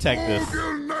have to attack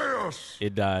this.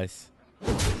 It dies.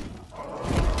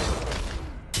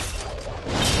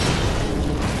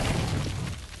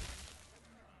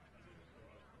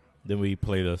 Then we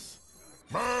play this.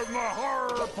 Man the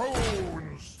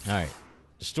harpoons! All right.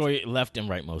 Destroy it left and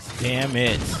right most. Damn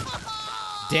it.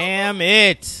 Damn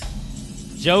it.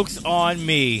 Joke's on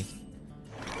me.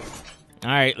 All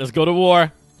right, let's go to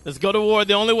war. Let's go to war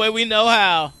the only way we know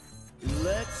how.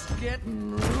 Let's get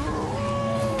moving.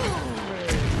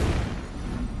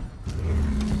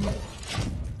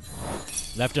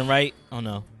 Left and right? Oh,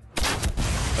 no.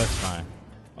 That's fine.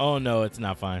 Oh, no, it's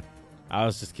not fine. I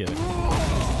was just kidding.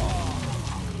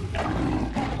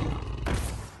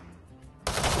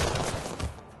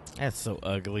 That's so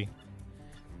ugly.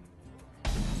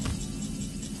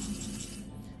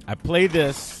 I play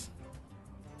this.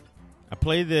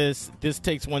 This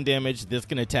takes 1 damage. This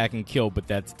can attack and kill, but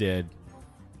that's dead.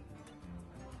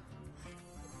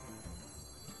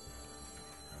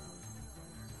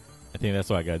 I think that's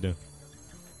what I gotta do.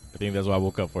 I think that's what I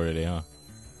woke up for today, huh?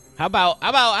 How about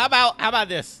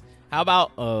this? How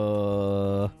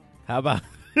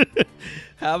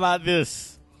about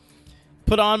this?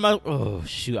 Put on my, oh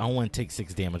shoot, I want to take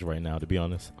 6 damage right now, to be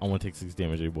honest. I want to take 6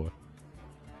 damage anymore.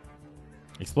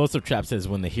 Explosive trap says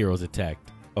when the hero's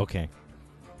attacked. Okay.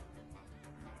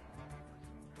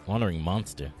 Wandering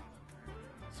monster.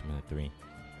 It's minute 3.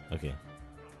 Okay.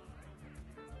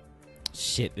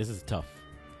 Shit, this is tough.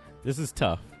 This is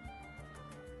tough.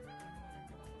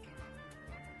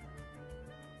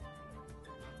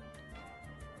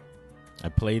 I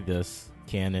played this.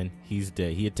 Cannon. He's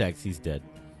dead. He attacks. He's dead.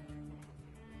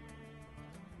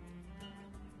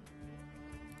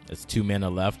 That's 2 mana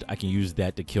left. I can use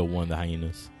that to kill one of the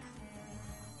hyenas.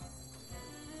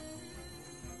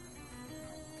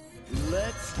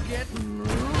 Let's get moving.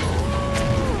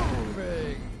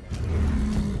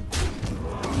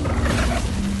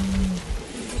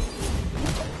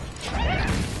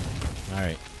 All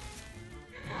right.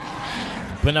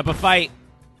 Putting up a fight.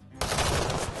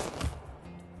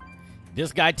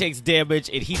 This guy takes damage,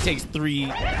 and he takes 3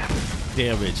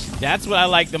 damage. That's what I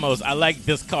like the most. I like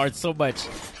this card so much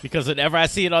because whenever I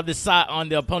see it on this side, on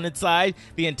the opponent's side,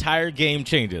 the entire game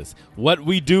changes. What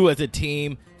we do as a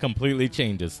team completely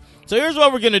changes. So here's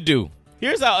what we're gonna do.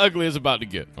 Here's how ugly it's about to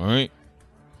get. All right.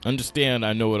 Understand?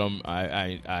 I know what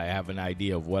I have an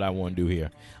idea of what I want to do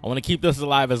here. I want to keep this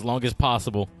alive as long as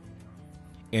possible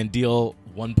and deal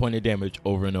 1 point of damage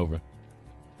over and over.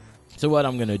 So what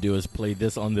I'm gonna do is play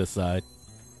this on this side.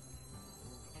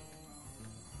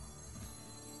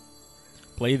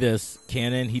 Play this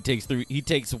cannon. He takes 3. He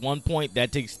takes 1 point.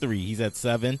 That takes 3. He's at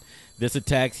 7. This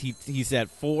attacks. He's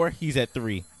at 4. He's at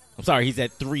 3. I'm sorry. He's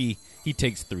at 3. He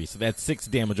takes 3. So that's 6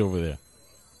 damage over there.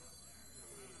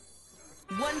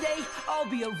 One day, I'll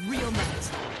be a real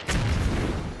knight.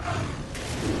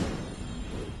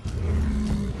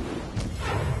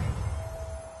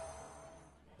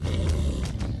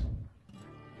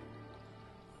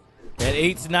 That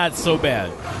 8's not so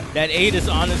bad. That 8 is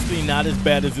honestly not as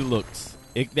bad as it looks.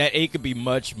 That 8 could be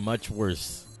much, much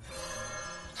worse.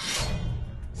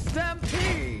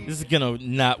 Stampede! This is going to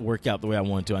not work out the way I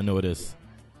want to. I know it is.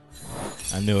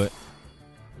 I knew it.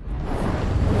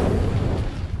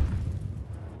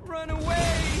 Run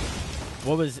away!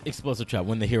 What was explosive trap?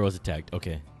 When the hero's attacked.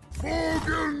 Okay.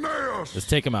 Fogelnaeus! Let's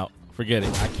take him out. Forget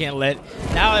it. I can't let...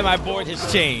 Now that my board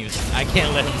has changed, I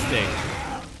can't let him stay.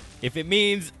 If it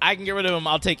means I can get rid of him,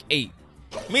 I'll take 8.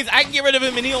 It means I can get rid of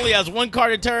him and he only has 1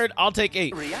 card a turn, I'll take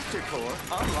 8. Reactor core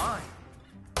online.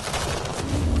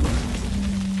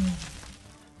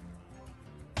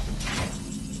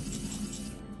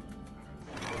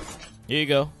 Here you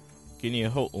go. Can you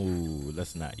hold? Ooh,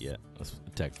 that's not yet. Let's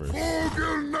attack first.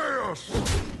 Fogelnaeus!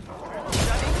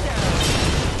 Shutting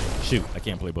down. Shoot, I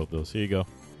can't play both those. Here you go.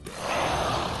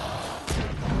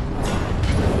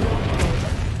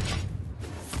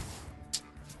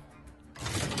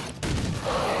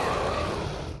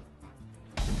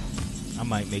 I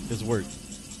might make this work.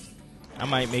 I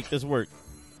might make this work.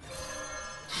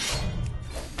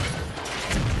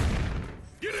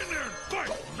 Get in there and fight,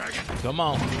 maggot! Come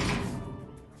on.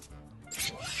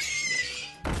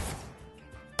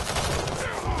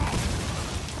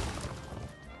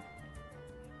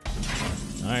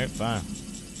 All right, fine.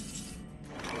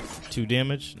 2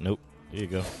 damage? Nope. Here you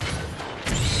go.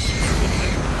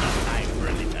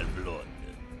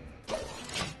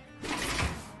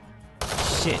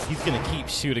 Shit, he's gonna keep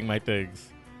shooting my things.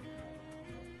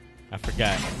 I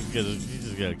forgot. He's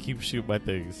just gonna keep shooting my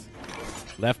things.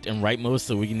 Left and right most,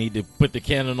 so we need to put the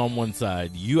cannon on one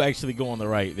side. You actually go on the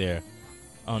right there.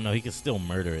 Oh no, he can still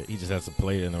murder it. He just has to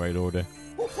play it in the right order.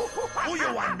 Who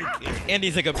you want me killed? And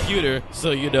he's a computer,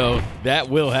 so you know that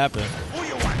will happen. Who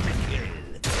you want me killed?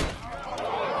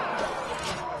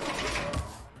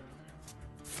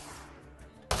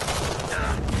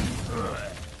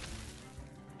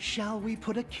 we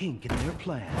put a kink in their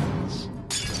plans?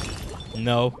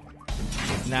 No,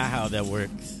 not how that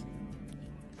works.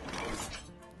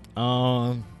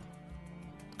 I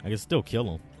can still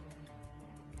kill him.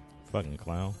 Fucking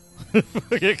clown.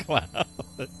 Fucking clown.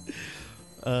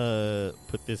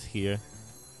 Put this here.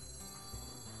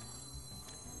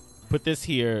 Put this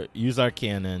here. Use our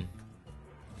cannon.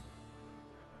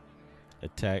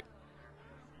 Attack.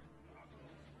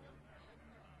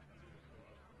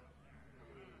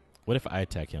 What if I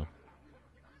attack him?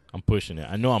 I'm pushing it.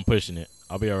 I know I'm pushing it.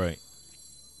 I'll be all right.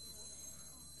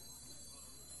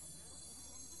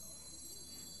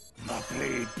 The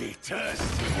blade beaters.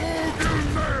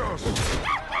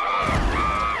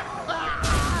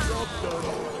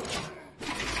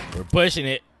 We're pushing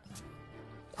it.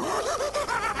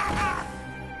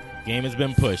 Game has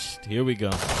been pushed. Here we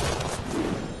go.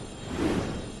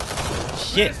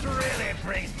 Shit. This really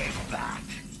brings me back.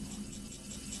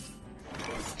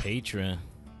 Patron.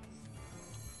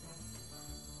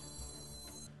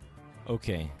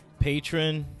 Okay.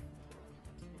 Patron.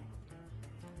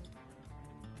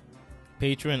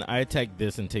 Patron, I attack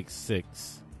this and take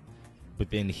 6.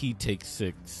 But then he takes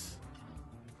 6.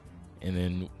 And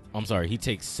then, I'm sorry, he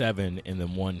takes 7 and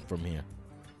then 1 from here.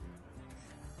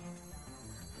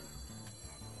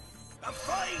 A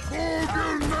fight!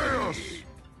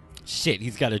 Shit,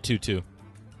 he's got a 2-2.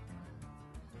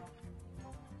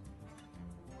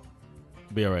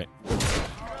 Be alright.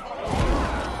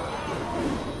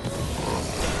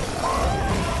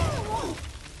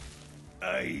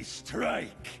 I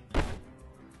strike.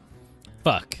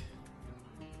 Fuck.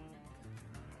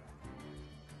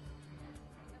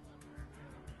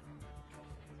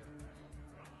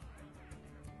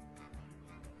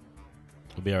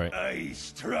 We'll be alright. I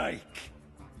strike.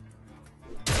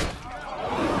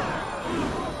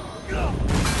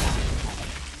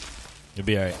 You'll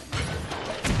be alright.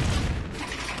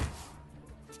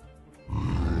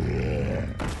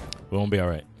 We won't be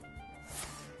alright.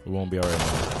 We won't be alright.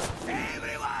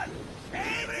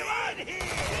 Everyone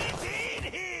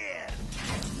here!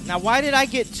 Now, why did I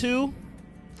get 2?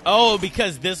 Oh,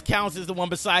 because this counts as the one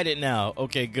beside it now.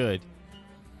 Okay, good.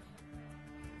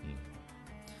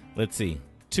 Let's see.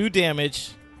 2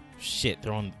 damage. Shit,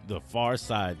 they're on the far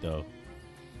side, though.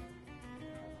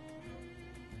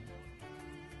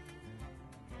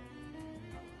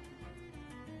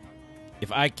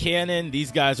 If I cannon,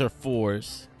 these guys are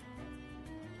 4s.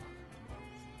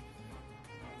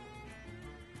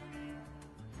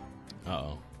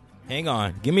 Uh-oh. Hang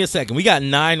on. Give me a second. We got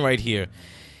 9 right here.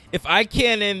 If I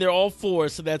cannon, they're all 4,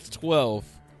 so that's 12.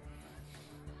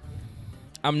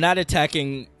 I'm not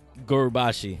attacking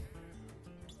Gurubashi.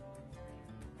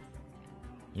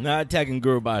 I'm not attacking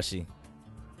Gurubashi.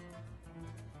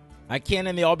 I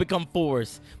cannon, they all become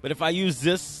 4s. But if I use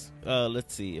this,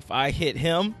 let's see. If I hit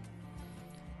him,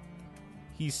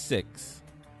 he's 6.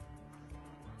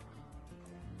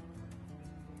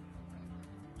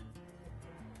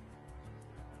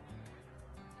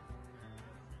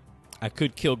 I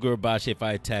could kill Gurubashi if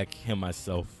I attack him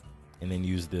myself and then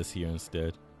use this here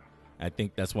instead. I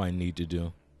think that's what I need to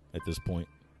do at this point.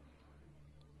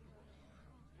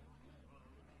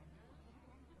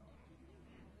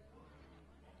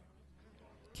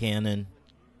 Cannon.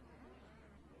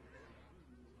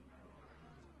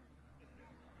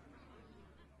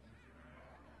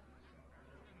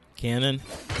 Cannon.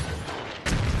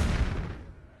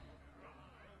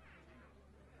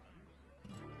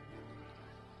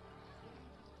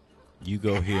 You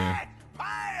go here.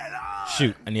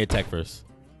 Shoot, I need to attack first.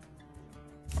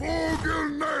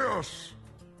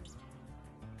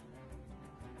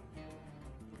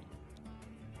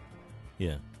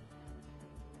 Yeah.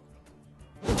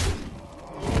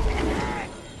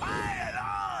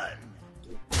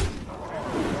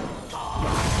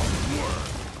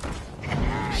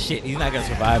 Shit, he's not gonna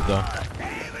survive though.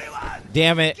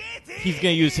 Damn it. He's gonna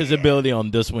use his ability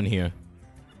on this one here.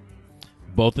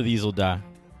 Both of these will die.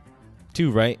 2,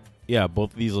 right? Yeah,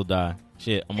 both of these will die.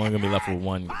 Shit, I'm only gonna be left with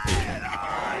 1 patron.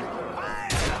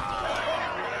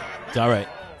 It's alright.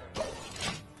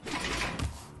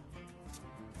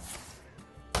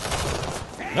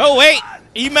 No, wait!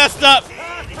 He messed up!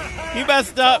 He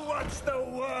messed up! Watch the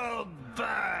world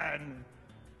burn!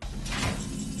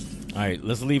 Alright,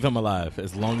 let's leave him alive.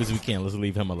 As long as we can, let's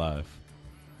leave him alive.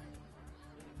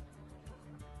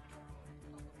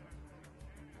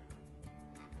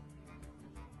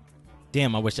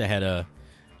 Damn, I wish I had a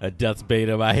death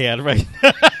beta I had right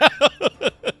now.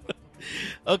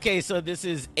 Okay, so this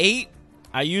is 8.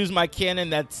 I use my cannon,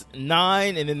 that's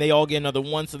 9, and then they all get another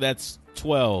 1, so that's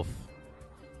 12.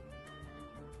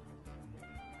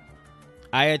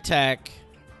 I attack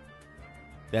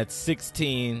That's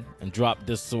 16 and drop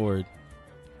this sword.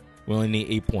 We only need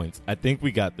 8 points. I think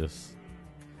we got this.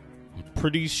 I'm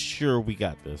pretty sure we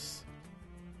got this.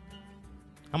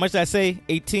 How much did I say?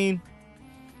 18?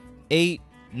 8,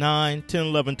 9, 10,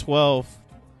 11, 12,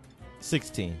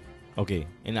 16. Okay,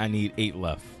 and I need 8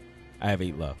 left. I have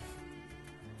 8 left.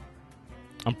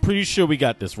 I'm pretty sure we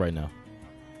got this right now.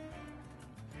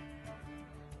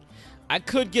 I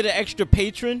could get an extra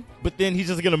patron, but then he's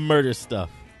just going to murder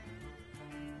stuff.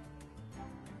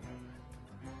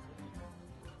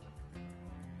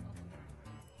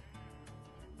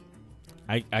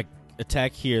 I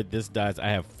attack here. This dies. I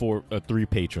have 3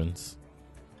 patrons.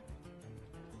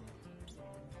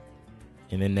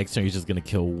 And then next turn, he's just going to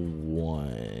kill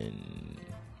 1.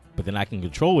 But then I can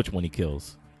control which one he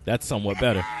kills. That's somewhat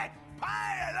better.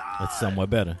 That's somewhat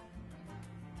better.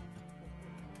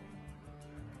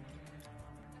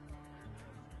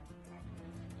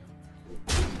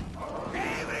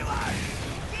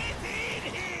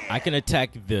 I can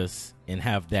attack this and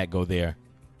have that go there.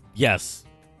 Yes.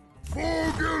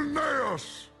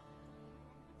 Forgiveness!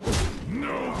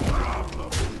 No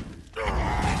problem.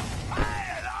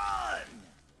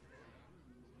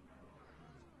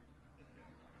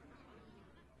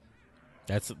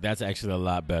 That's actually a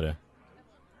lot better.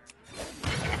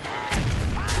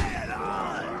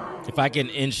 If I can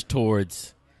inch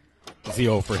towards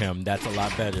 0 for him, that's a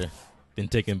lot better than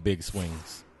taking big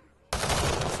swings.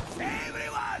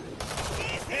 Everyone!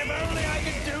 If only I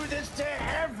could do this to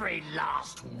every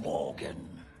last Worgen.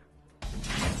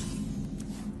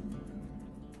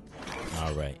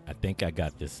 All right, I think I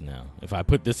got this now. If I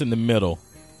put this in the middle,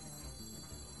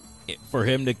 for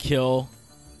him to kill,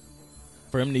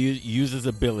 for him to use his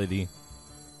ability,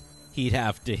 he'd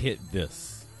have to hit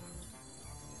this.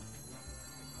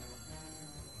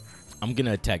 I'm going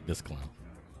to attack this clown.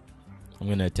 I'm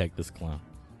going to attack this clown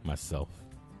myself.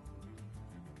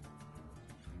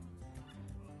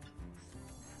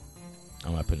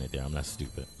 I'm not putting it there. I'm not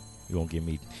stupid. You won't get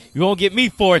me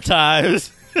 4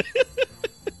 times.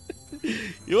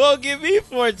 You won't get me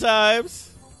 4 times.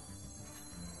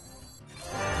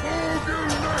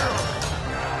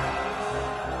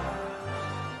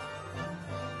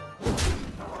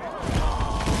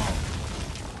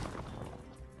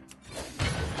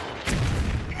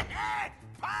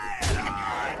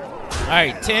 All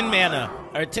right, 10 mana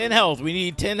or 10 health. We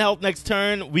need 10 health next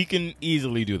turn. We can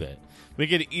easily do that. We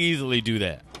can easily do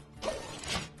that.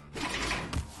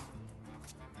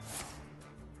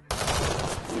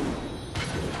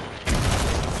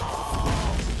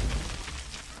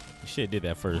 You should have did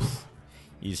that first.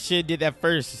 You should have did that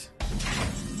first.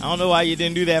 I don't know why you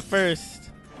didn't do that first.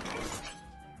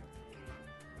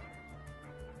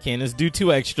 Can this do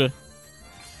 2 extra?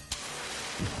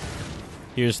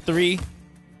 Here's 3.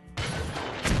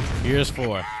 Here's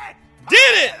 4. Did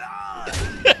it!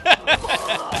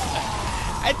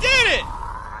 I did it!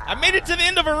 I made it to the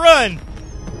end of a run.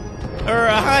 Or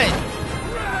a hunt.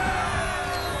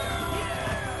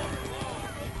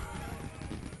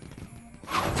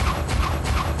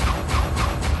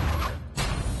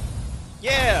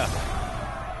 Yeah.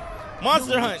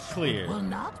 Monster hunt clear. Will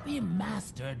not be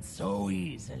mastered so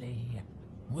easily.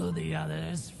 Will the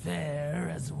others fare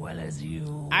as well as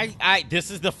you? This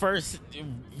is the first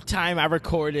time I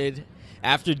recorded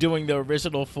after doing the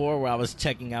original 4 where I was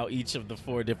checking out each of the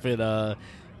 4 different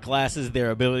classes,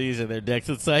 their abilities, and their decks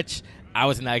and such. I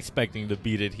was not expecting to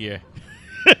beat it here.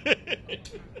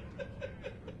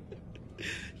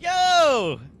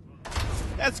 Yo!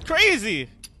 That's crazy.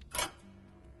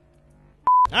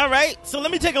 All right, so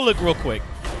let me take a look real quick.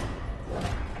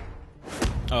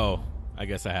 Oh, I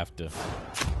guess I have to.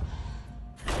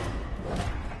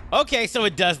 Okay, so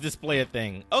it does display a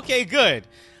thing. Okay, good.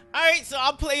 All right, so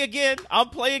I'll play again.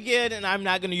 And I'm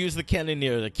not going to use the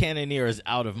Cannoneer. The Cannoneer is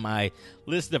out of my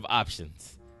list of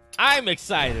options. I'm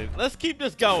excited. Let's keep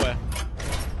this going.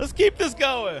 Let's keep this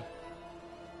going.